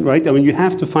John pointed, right? I mean, you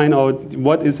have to find out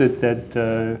what is it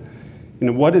that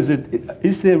what is it?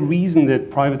 Is there a reason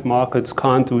that private markets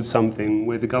can't do something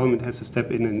where the government has to step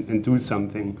in and do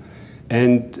something?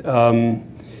 And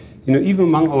even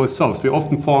among ourselves, we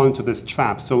often fall into this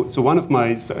trap. So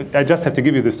I just have to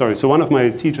give you the story. So one of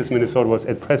my teachers in Minnesota was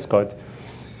at Prescott.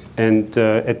 And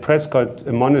at Prescott,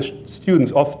 admonished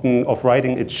students often of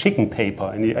writing a chicken paper.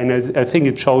 And I think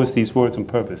it shows these words on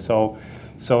purpose. So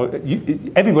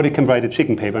everybody can write a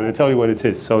chicken paper, and I'll tell you what it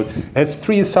is. So it has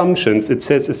 3 assumptions. It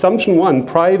says, assumption 1,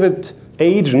 private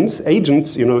agents,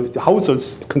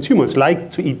 households, consumers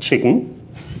like to eat chicken.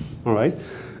 All right.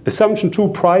 Assumption 2,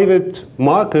 private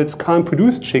markets can't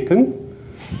produce chicken.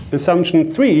 Assumption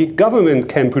 3, government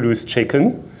can produce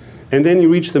chicken. And then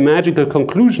you reach the magical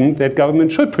conclusion that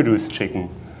government should produce chicken.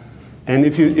 And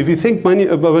if you think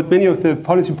about many of the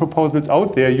policy proposals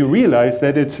out there, you realize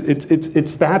that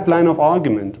it's that line of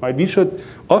argument, right?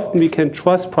 We can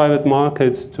trust private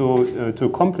markets to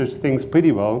accomplish things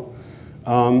pretty well.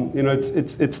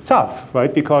 It's tough,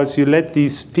 right? Because you let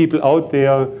these people out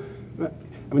there.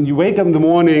 When you wake up in the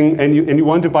morning and you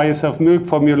want to buy yourself milk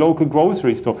from your local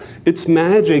grocery store, it's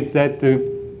magic that the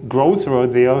grocer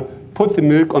there put the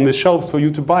milk on the shelves for you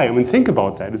to buy. I mean, think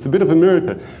about that. It's a bit of a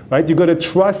miracle, right? You got to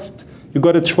trust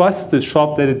the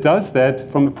shop that it does that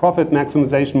from a profit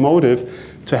maximization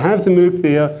motive to have the milk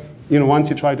there. Once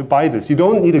you try to buy this, you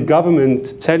don't need a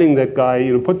government telling that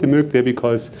guy, put the milk there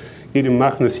because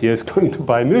Magnus here is going to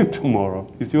buy milk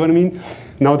tomorrow. You see what I mean?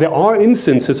 Now there are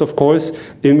instances, of course,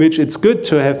 in which it's good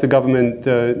to have the government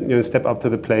step up to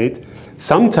the plate.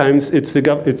 Sometimes it's the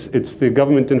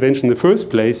government intervention in the first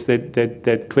place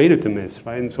that created the mess,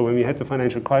 right? And so when we had the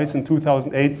financial crisis in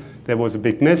 2008, there was a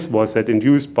big mess. Was that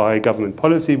induced by government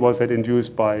policy? Was that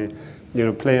induced by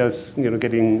players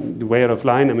getting way out of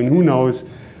line? I mean, who knows?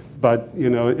 But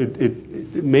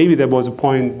maybe there was a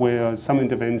point where some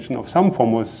intervention of some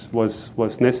form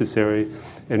was necessary,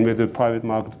 and where the private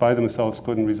markets by themselves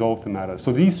couldn't resolve the matter.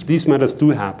 So these matters do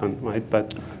happen, right?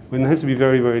 But one has to be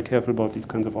very, very careful about these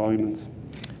kinds of arguments.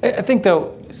 I think,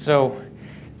 though, so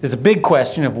there's a big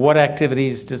question of what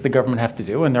activities does the government have to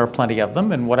do, and there are plenty of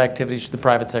them, and what activities should the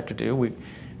private sector do. We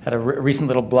had a recent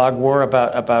little blog war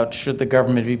about should the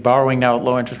government be borrowing now at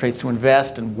low interest rates to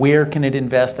invest, and where can it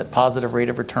invest at positive rate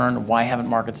of return, and why haven't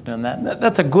markets done that?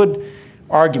 That's a good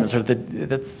argument,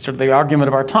 that's sort of the argument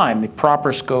of our time, the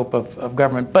proper scope of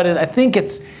government. But I think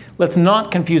let's not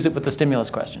confuse it with the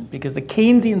stimulus question, because the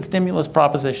Keynesian stimulus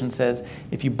proposition says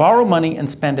if you borrow money and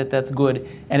spend it, that's good,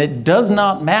 and it does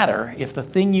not matter if the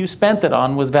thing you spent it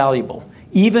on was valuable.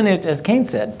 Even if, as Keynes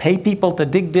said, pay people to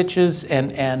dig ditches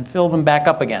and fill them back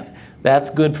up again. That's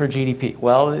good for GDP.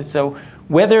 Well, so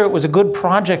whether it was a good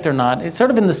project or not, it's sort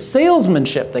of in the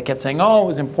salesmanship. They kept saying, oh, it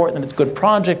was important that it's a good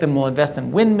project and we'll invest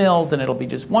in windmills and it'll be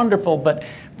just wonderful. But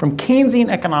from Keynesian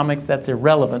economics, that's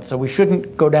irrelevant. So we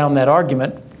shouldn't go down that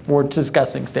argument for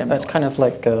discussing stimulus. That's kind of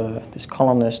like this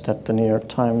columnist at the New York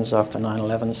Times after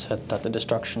 9/11 said that the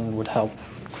destruction would help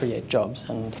create jobs,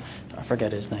 and I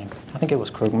forget his name. I think it was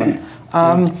Krugman.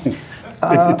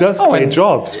 It does create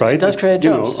jobs, right? It does create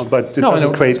jobs. But it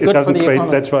doesn't create.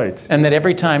 That's right. And that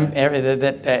every time,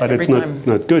 but it's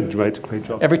not good, right, to create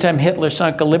jobs. Every time Hitler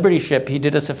sunk a Liberty ship, he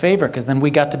did us a favor, because then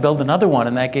we got to build another one,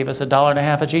 and that gave us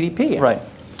 $1.50 of GDP. Right.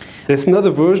 There's another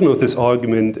version of this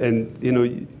argument, and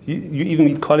you even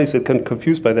meet colleagues that get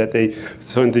confused by that.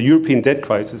 So in the European debt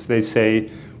crisis, they say,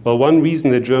 well, one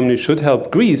reason that Germany should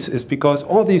help Greece is because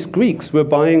all these Greeks were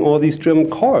buying all these German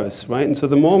cars, right? And so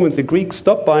the moment the Greeks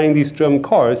stop buying these German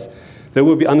cars, there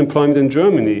will be unemployment in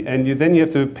Germany. And then you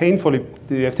have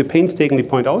to painstakingly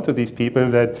point out to these people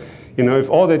that, if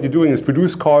all that you're doing is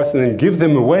produce cars and then give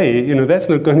them away, that's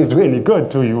not going to do any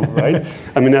good to you, right?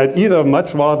 I mean, I'd either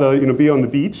much rather, be on the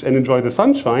beach and enjoy the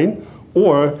sunshine,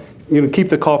 or keep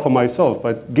the car for myself.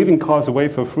 But giving cars away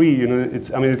for free,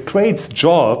 it creates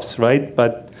jobs, right?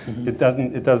 But it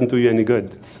doesn't do you any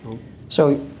good.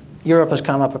 So Europe has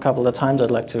come up a couple of times.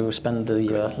 I'd like to spend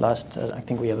the last, I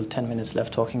think we have 10 minutes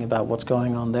left, talking about what's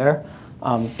going on there.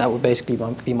 That would basically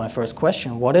be my first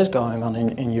question. What is going on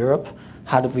in Europe?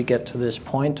 How did we get to this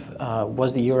point?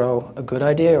 Was the euro a good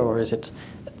idea, or is it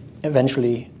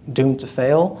eventually doomed to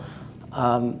fail?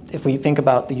 If we think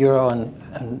about the euro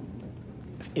and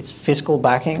its fiscal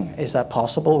backing, is that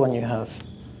possible when you have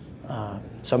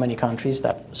so many countries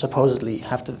that supposedly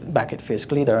have to back it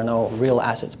fiscally? There are no real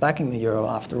assets backing the euro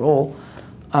after all.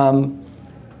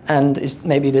 And is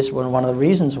maybe this one of the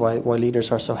reasons why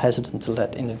leaders are so hesitant to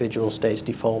let individual states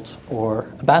default or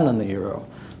abandon the euro,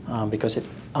 because it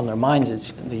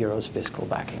undermines the euro's fiscal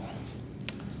backing.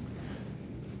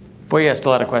 Boy, you asked a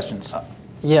lot of questions.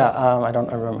 I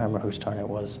don't remember whose turn it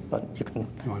was, but you can.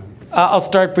 I'll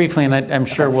start briefly, and I'm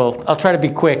sure I'll try to be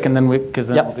quick, and then we'll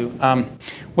do.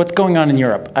 What's going on in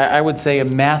Europe? I would say a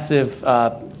massive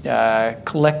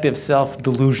collective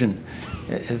self-delusion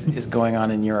is going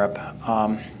on in Europe.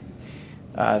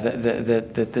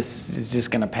 That this is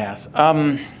just going to pass.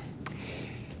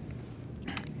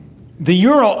 The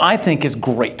euro, I think, is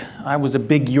great. I was a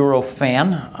big euro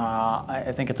fan.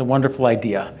 I think it's a wonderful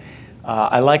idea.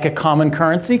 I like a common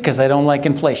currency because I don't like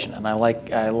inflation, and I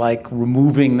like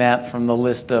removing that from the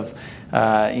list of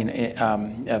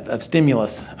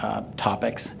stimulus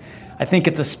topics. I think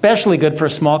it's especially good for a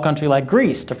small country like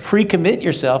Greece to pre-commit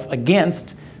yourself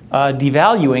against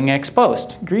devaluing ex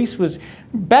post. Greece was,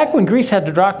 back when Greece had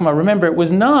the drachma, remember, it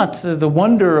was not the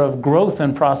wonder of growth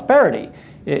and prosperity.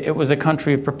 It was a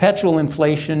country of perpetual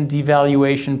inflation,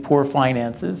 devaluation, poor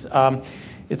finances.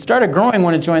 It started growing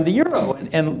when it joined the euro,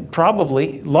 and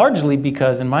probably largely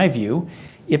because, in my view,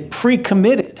 it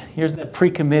pre-committed. Here's that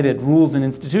pre-committed rules and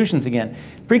institutions again.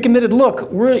 Pre-committed, look,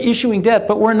 we're issuing debt,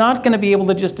 but we're not going to be able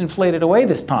to just inflate it away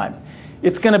this time.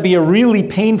 It's going to be a really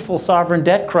painful sovereign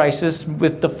debt crisis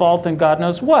with default and God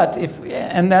knows what.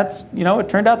 And that's, it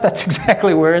turned out that's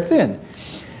exactly where it's in.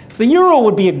 So the euro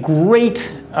would be a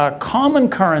great common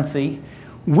currency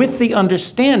with the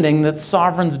understanding that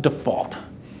sovereigns default.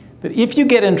 That if you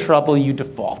get in trouble, you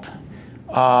default.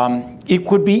 You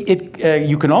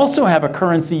can also have a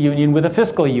currency union with a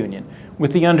fiscal union,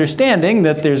 with the understanding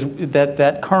that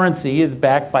that currency is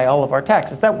backed by all of our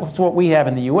taxes. That's what we have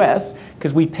in the U.S.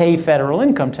 because we pay federal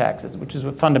income taxes, which is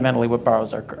fundamentally what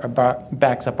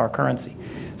backs up our currency.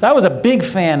 So I was a big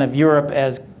fan of Europe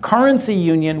as currency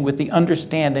union with the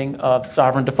understanding of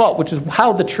sovereign default, which is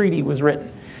how the treaty was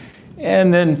written.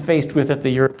 And then faced with it, the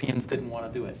Europeans didn't want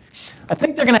to do it. I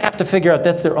think they're going to have to figure out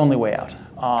that's their only way out.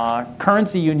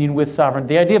 Currency union with sovereign.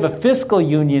 The idea of a fiscal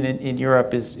union in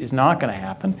Europe is not going to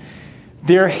happen.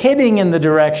 They're heading in the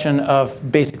direction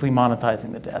of basically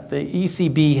monetizing the debt. The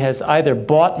ECB has either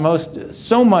bought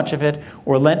so much of it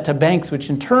or lent to banks, which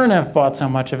in turn have bought so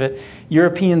much of it.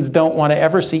 Europeans don't want to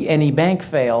ever see any bank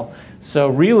fail. So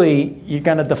really, you're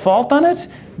going to default on it,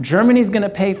 Germany's going to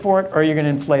pay for it, or you're going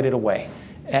to inflate it away.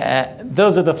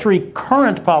 Those are the three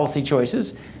current policy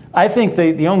choices. I think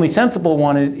the only sensible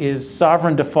one is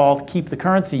sovereign default, keep the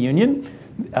currency union.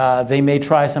 They may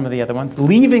try some of the other ones.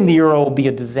 Leaving the euro will be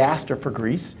a disaster for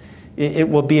Greece. It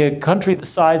will be a country the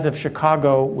size of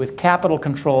Chicago with capital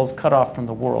controls cut off from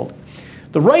the world.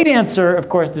 The right answer, of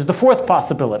course, is the fourth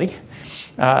possibility,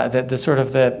 the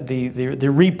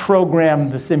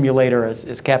reprogram the simulator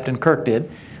as Captain Kirk did,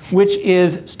 which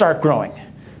is start growing.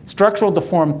 Structural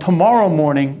deform tomorrow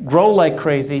morning, grow like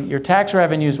crazy, your tax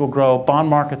revenues will grow, bond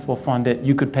markets will fund it,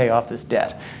 you could pay off this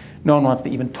debt. No one wants to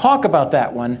even talk about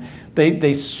that one.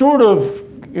 They sort of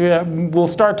will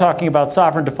start talking about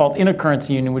sovereign default in a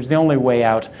currency union, which is the only way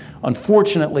out.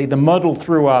 Unfortunately, the muddled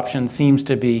through option seems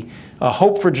to be a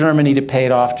hope for Germany to pay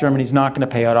it off. Germany's not going to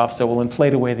pay it off, so we'll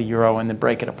inflate away the euro and then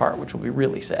break it apart, which will be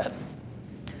really sad.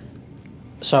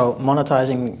 So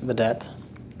monetizing the debt,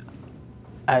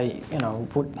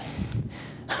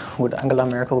 would Angela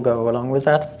Merkel go along with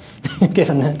that,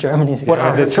 given Germany's... What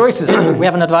are her choices? We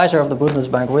have an advisor of the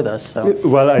Bundesbank with us. So.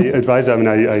 Well, I advise, I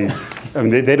mean,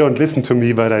 they don't listen to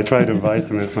me, but I try to advise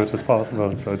them as much as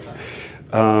possible. So it's,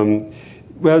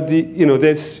 well,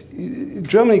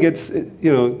 Germany gets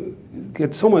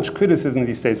so much criticism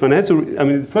these days. One has to, I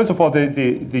mean, first of all,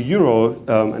 the euro,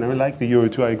 and I like the euro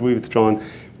too, I agree with John,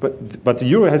 but the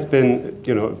euro has been,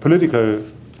 political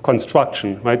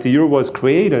construction, right? The euro was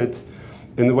created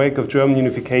in the wake of German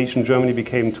unification. Germany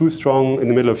became too strong in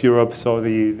the middle of Europe, so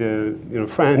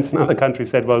France and other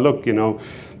countries said, well, look,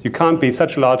 you can't be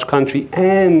such a large country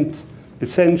and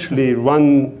essentially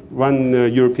run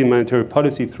European monetary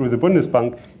policy through the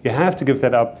Bundesbank. You have to give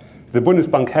that up. The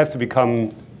Bundesbank has to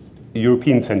become a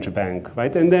European central bank,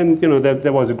 right? And then,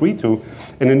 that was agreed to.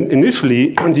 And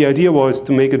initially, the idea was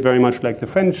to make it very much like the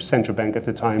French central bank at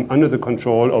the time, under the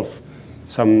control of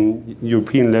some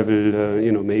European level,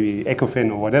 maybe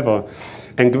ECOFIN or whatever.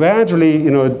 And gradually,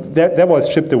 that was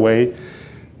chipped away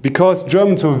because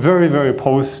Germans were very, very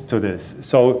opposed to this.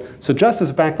 So just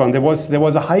as a background, there was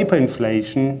a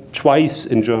hyperinflation twice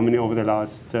in Germany over the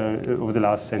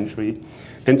last century.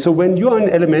 And so when you're in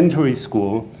elementary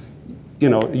school,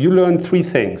 you learn three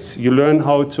things. You learn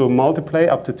how to multiply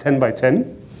up to 10 by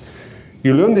 10.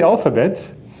 You learn the alphabet,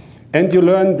 and you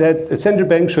learn that a central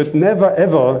bank should never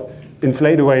ever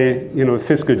inflate away,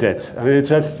 fiscal debt. I mean,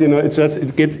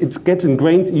 it gets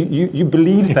ingrained. You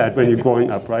believe that when you're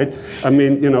growing up, right? I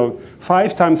mean,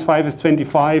 5 times 5 is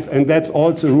 25, and that's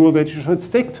also a rule that you should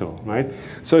stick to, right?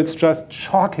 So it's just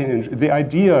shocking, the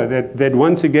idea that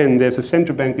once again there's a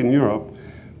central bank in Europe,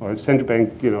 or a central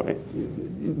bank,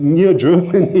 near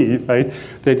Germany, right,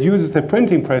 that uses the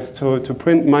printing press to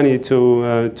print money to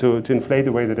inflate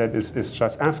away the debt is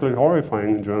just absolutely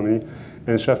horrifying in Germany.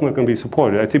 And it's just not going to be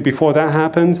supported. I think before that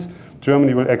happens,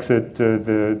 Germany will exit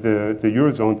the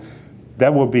eurozone.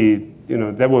 That will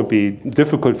be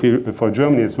difficult for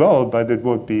Germany as well, but that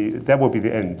will be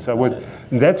the end. So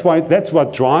that's what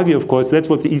Draghi, of course, that's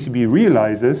what the ECB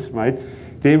realizes, right?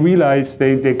 They realize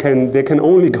they can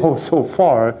only go so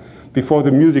far before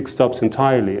the music stops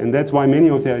entirely, and that's why many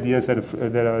of the ideas that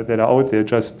are out there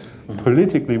just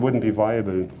politically wouldn't be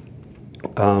viable.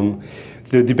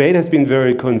 The debate has been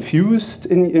very confused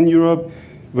in Europe.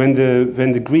 When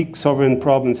the Greek sovereign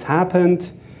problems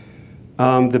happened,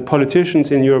 the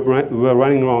politicians in Europe were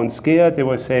running around scared. They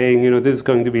were saying, this is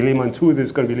going to be Lehman 2, this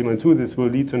is going to be Lehman 2, this will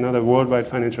lead to another worldwide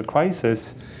financial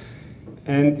crisis.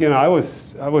 And I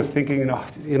was thinking,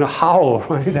 how,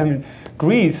 right? I mean,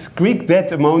 Greek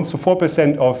debt amounts to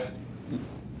 4% of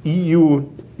EU,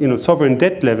 sovereign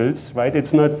debt levels, right?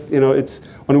 It's not, it's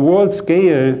on a world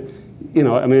scale.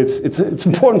 I mean, it's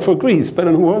important for Greece, but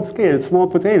on a world scale, it's small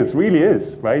potatoes. It really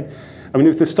is, right? I mean,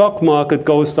 if the stock market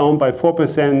goes down by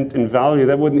 4% in value,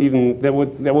 that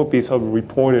would be sort of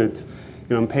reported,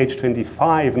 on page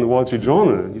 25 in the Wall Street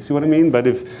Journal. You see what I mean? But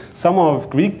if some of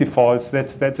Greek defaults,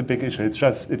 that's a big issue. It's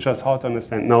just hard to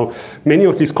understand. Now, many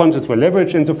of these contracts were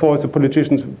leveraged and so forth. The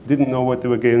politicians didn't know what they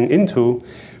were getting into.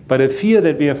 But I fear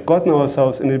that we have gotten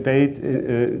ourselves in a debate,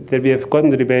 that we have gotten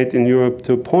the debate in Europe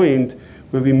to a point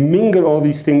where we mingle all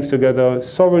these things together: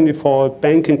 sovereign default,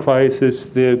 banking crisis,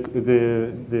 the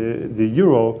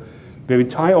euro, where we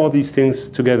tie all these things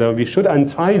together. We should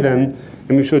untie them,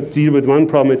 and we should deal with one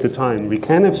problem at a time. We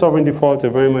can have sovereign default. I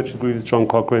very much agree with John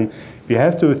Cochrane. We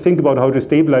have to think about how to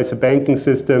stabilize the banking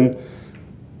system.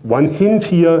 One hint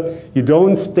here, you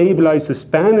don't stabilize the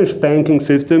Spanish banking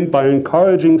system by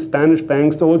encouraging Spanish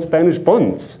banks to hold Spanish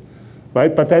bonds,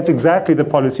 right? But that's exactly the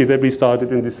policy that we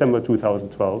started in December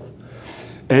 2012.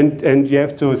 And you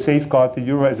have to safeguard the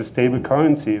euro as a stable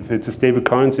currency. If it's a stable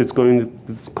currency, it's going to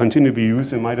continue to be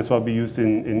used. It might as well be used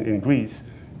in Greece.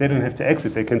 They don't have to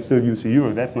exit. They can still use the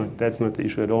euro. That's not the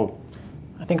issue at all.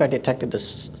 I think I detected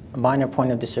this minor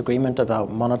point of disagreement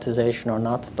about monetization or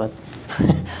not, but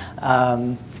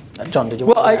John, did you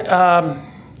want to add?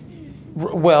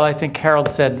 Well, I think Harald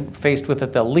said faced with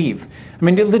it, they'll leave. I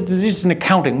mean, just in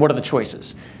accounting, what are the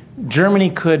choices? Germany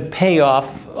could pay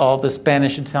off all the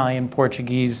Spanish, Italian,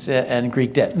 Portuguese, and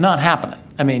Greek debt. Not happening.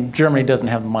 I mean, Germany doesn't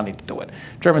have the money to do it.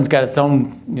 Germany's got its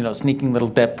own, sneaking little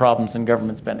debt problems and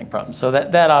government spending problems. So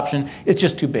that option, it's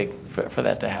just too big for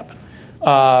that to happen.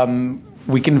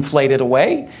 We can inflate it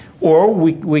away, or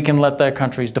we can let the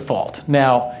countries default.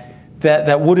 Now,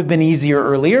 that would have been easier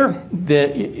earlier.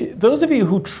 Those of you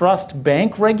who trust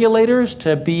bank regulators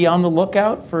to be on the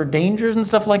lookout for dangers and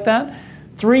stuff like that,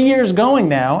 3 years going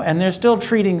now, and they're still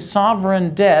treating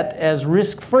sovereign debt as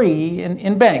risk-free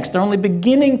in banks. They're only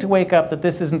beginning to wake up that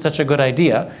this isn't such a good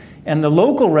idea. And the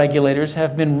local regulators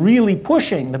have been really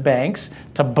pushing the banks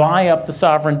to buy up the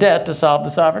sovereign debt to solve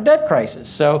the sovereign debt crisis.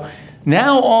 So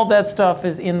now all that stuff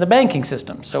is in the banking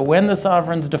system. So when the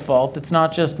sovereigns default, it's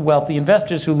not just wealthy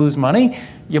investors who lose money.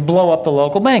 You blow up the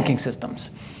local banking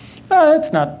systems.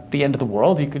 It's not the end of the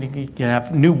world. You can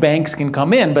have new banks can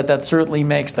come in, but that certainly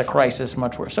makes the crisis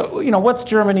much worse. So, what's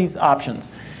Germany's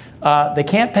options? They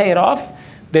can't pay it off.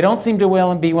 They don't seem to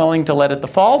be willing to let it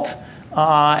default,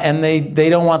 and they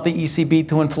don't want the ECB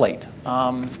to inflate.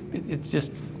 It's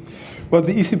just. Well,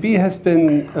 the ECB has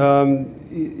been,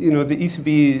 the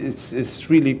ECB is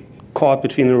really caught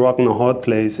between a rock and a hard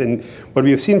place. And what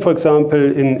we have seen, for example,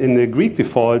 in the Greek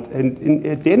default, and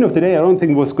at the end of the day, I don't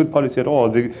think it was good policy at all.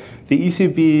 The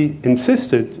ECB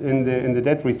insisted in the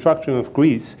debt restructuring of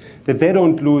Greece that they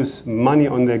don't lose money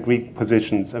on their Greek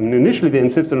positions. I mean, initially they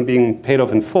insisted on being paid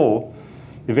off in full.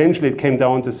 Eventually, it came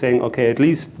down to saying, okay, at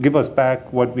least give us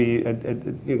back what we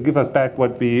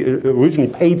originally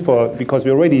paid for, because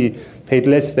we already paid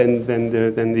less than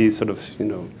the sort of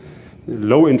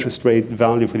low interest rate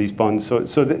value for these bonds. So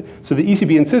the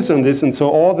ECB insisted on this, and so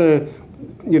all the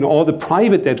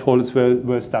private debt holders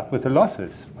were stuck with the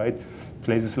losses, right?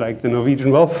 Places like the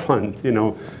Norwegian Wealth Fund,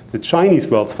 the Chinese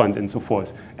Wealth Fund, and so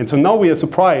forth. And so now we are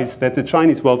surprised that the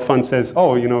Chinese Wealth Fund says,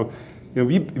 oh,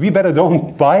 we better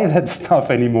don't buy that stuff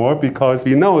anymore, because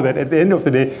we know that at the end of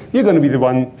the day, you're going to be the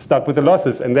one stuck with the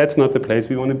losses, and that's not the place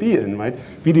we want to be in, right?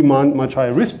 We demand much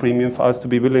higher risk premium for us to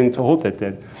be willing to hold that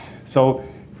debt.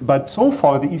 But so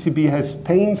far, the ECB has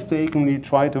painstakingly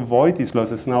tried to avoid these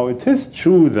losses. Now, it is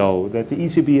true, though, that the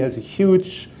ECB has a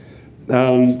huge,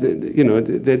 that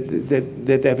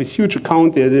they have a huge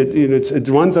account there. That, it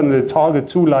runs under the Target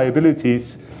 2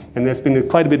 liabilities, and there's been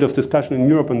quite a bit of discussion in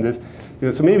Europe on this.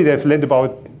 So maybe they've lent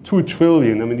about 2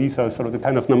 trillion. I mean, these are sort of the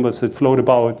kind of numbers that float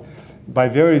about by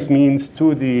various means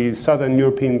to the southern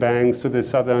European banks, to the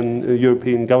southern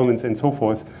European governments, and so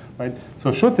forth. Right?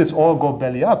 So should this all go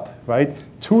belly up, right?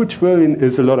 2 trillion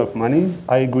is a lot of money.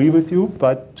 I agree with you,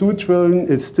 but 2 trillion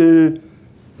is still,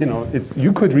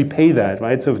 you could repay that,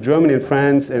 right? So if Germany and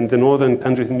France and the northern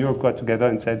countries in Europe got together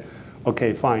and said,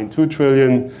 okay, fine, 2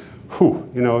 trillion,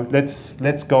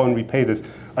 let's go and repay this.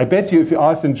 I bet you if you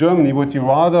asked in Germany, would you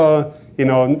rather,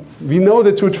 we know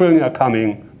the 2 trillion are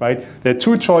coming, right? There are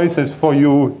 2 choices for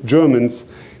you Germans.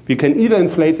 We can either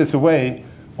inflate this away,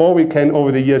 or we can,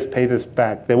 over the years, pay this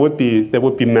back. They would be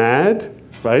mad,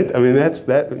 right? I mean, that's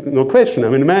no question. I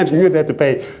mean, imagine you had to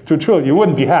pay 2 trillion. You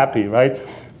wouldn't be happy, right?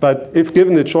 But if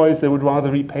given the choice, they would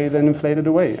rather repay than inflate it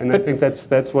away. And I think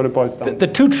that's what it boils down to. The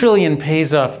 2 trillion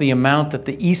pays off the amount that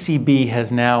the ECB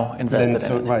has now invested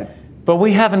in it. Right. But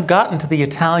we haven't gotten to the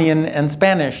Italian and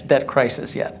Spanish debt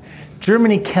crisis yet.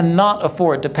 Germany cannot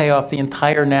afford to pay off the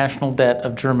entire national debt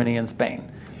of Germany and Spain.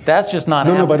 That's just not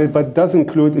happening. No, but it does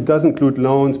include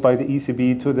loans by the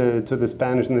ECB to the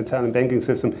Spanish and Italian banking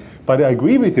system. But I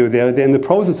agree with you. They're in the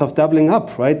process of doubling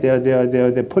up, right?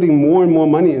 They're putting more and more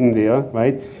money in there,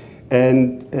 right?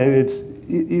 And it's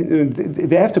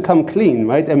they have to come clean,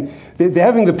 right? They're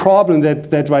having the problem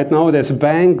that right now there's a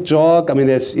bank jog. I mean,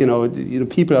 there's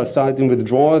people are starting to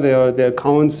withdraw their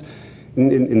accounts.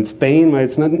 in Spain, where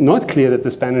it's not clear that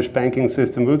the Spanish banking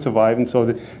system will survive, and so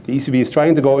the ECB is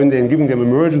trying to go in there and giving them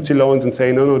emergency loans and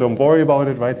say, no, don't worry about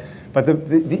it, right? But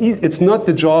it's not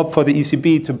the job for the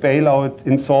ECB to bail out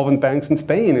insolvent banks in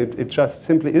Spain. It just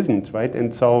simply isn't, right?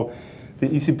 And so the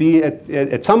ECB,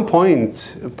 at some point,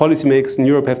 policymakers in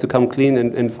Europe have to come clean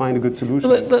and find a good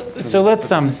solution.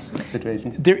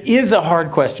 Situation. There is a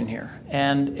hard question here,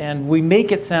 and we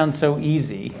make it sound so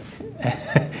easy.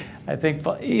 I think,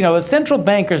 a central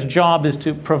banker's job is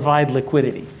to provide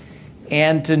liquidity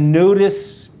and to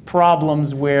notice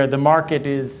problems where the market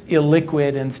is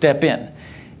illiquid and step in.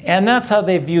 And that's how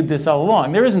they viewed this all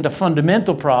along. There isn't a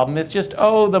fundamental problem. It's just,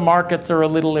 the markets are a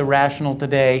little irrational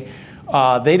today.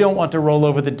 They don't want to roll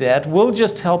over the debt. We'll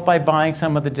just help by buying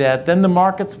some of the debt. Then the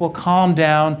markets will calm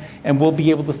down and we'll be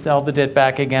able to sell the debt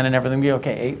back again and everything will be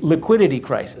okay. A liquidity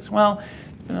crisis. Well,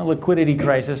 it's been a liquidity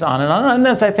crisis on and on. And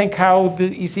that's, I think, how the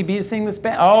ECB is seeing there's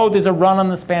a run on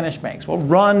the Spanish banks. Well,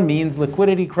 run means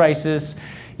liquidity crisis.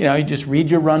 You just read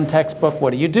your run textbook.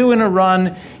 What do you do in a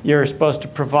run? You're supposed to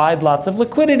provide lots of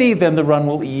liquidity, then the run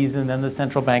will ease, and then the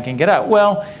central bank can get out.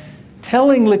 Well,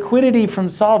 telling liquidity from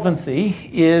solvency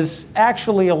is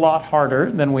actually a lot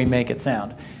harder than we make it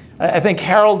sound. I think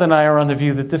Harald and I are on the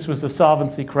view that this was a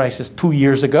solvency crisis 2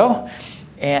 years ago,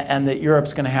 and that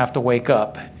Europe's going to have to wake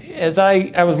up. As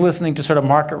I was listening to sort of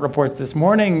market reports this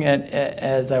morning,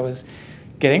 as I was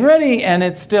getting ready, and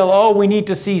it's still, we need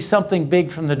to see something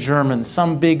big from the Germans,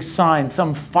 some big sign,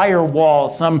 some firewall,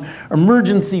 some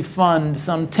emergency fund,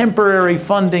 some temporary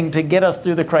funding to get us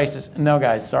through the crisis. No,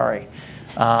 guys, sorry.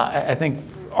 I think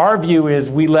our view is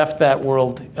we left that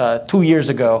world 2 years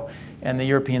ago, and the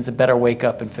Europeans had better wake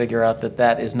up and figure out that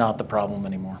that is not the problem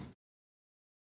anymore.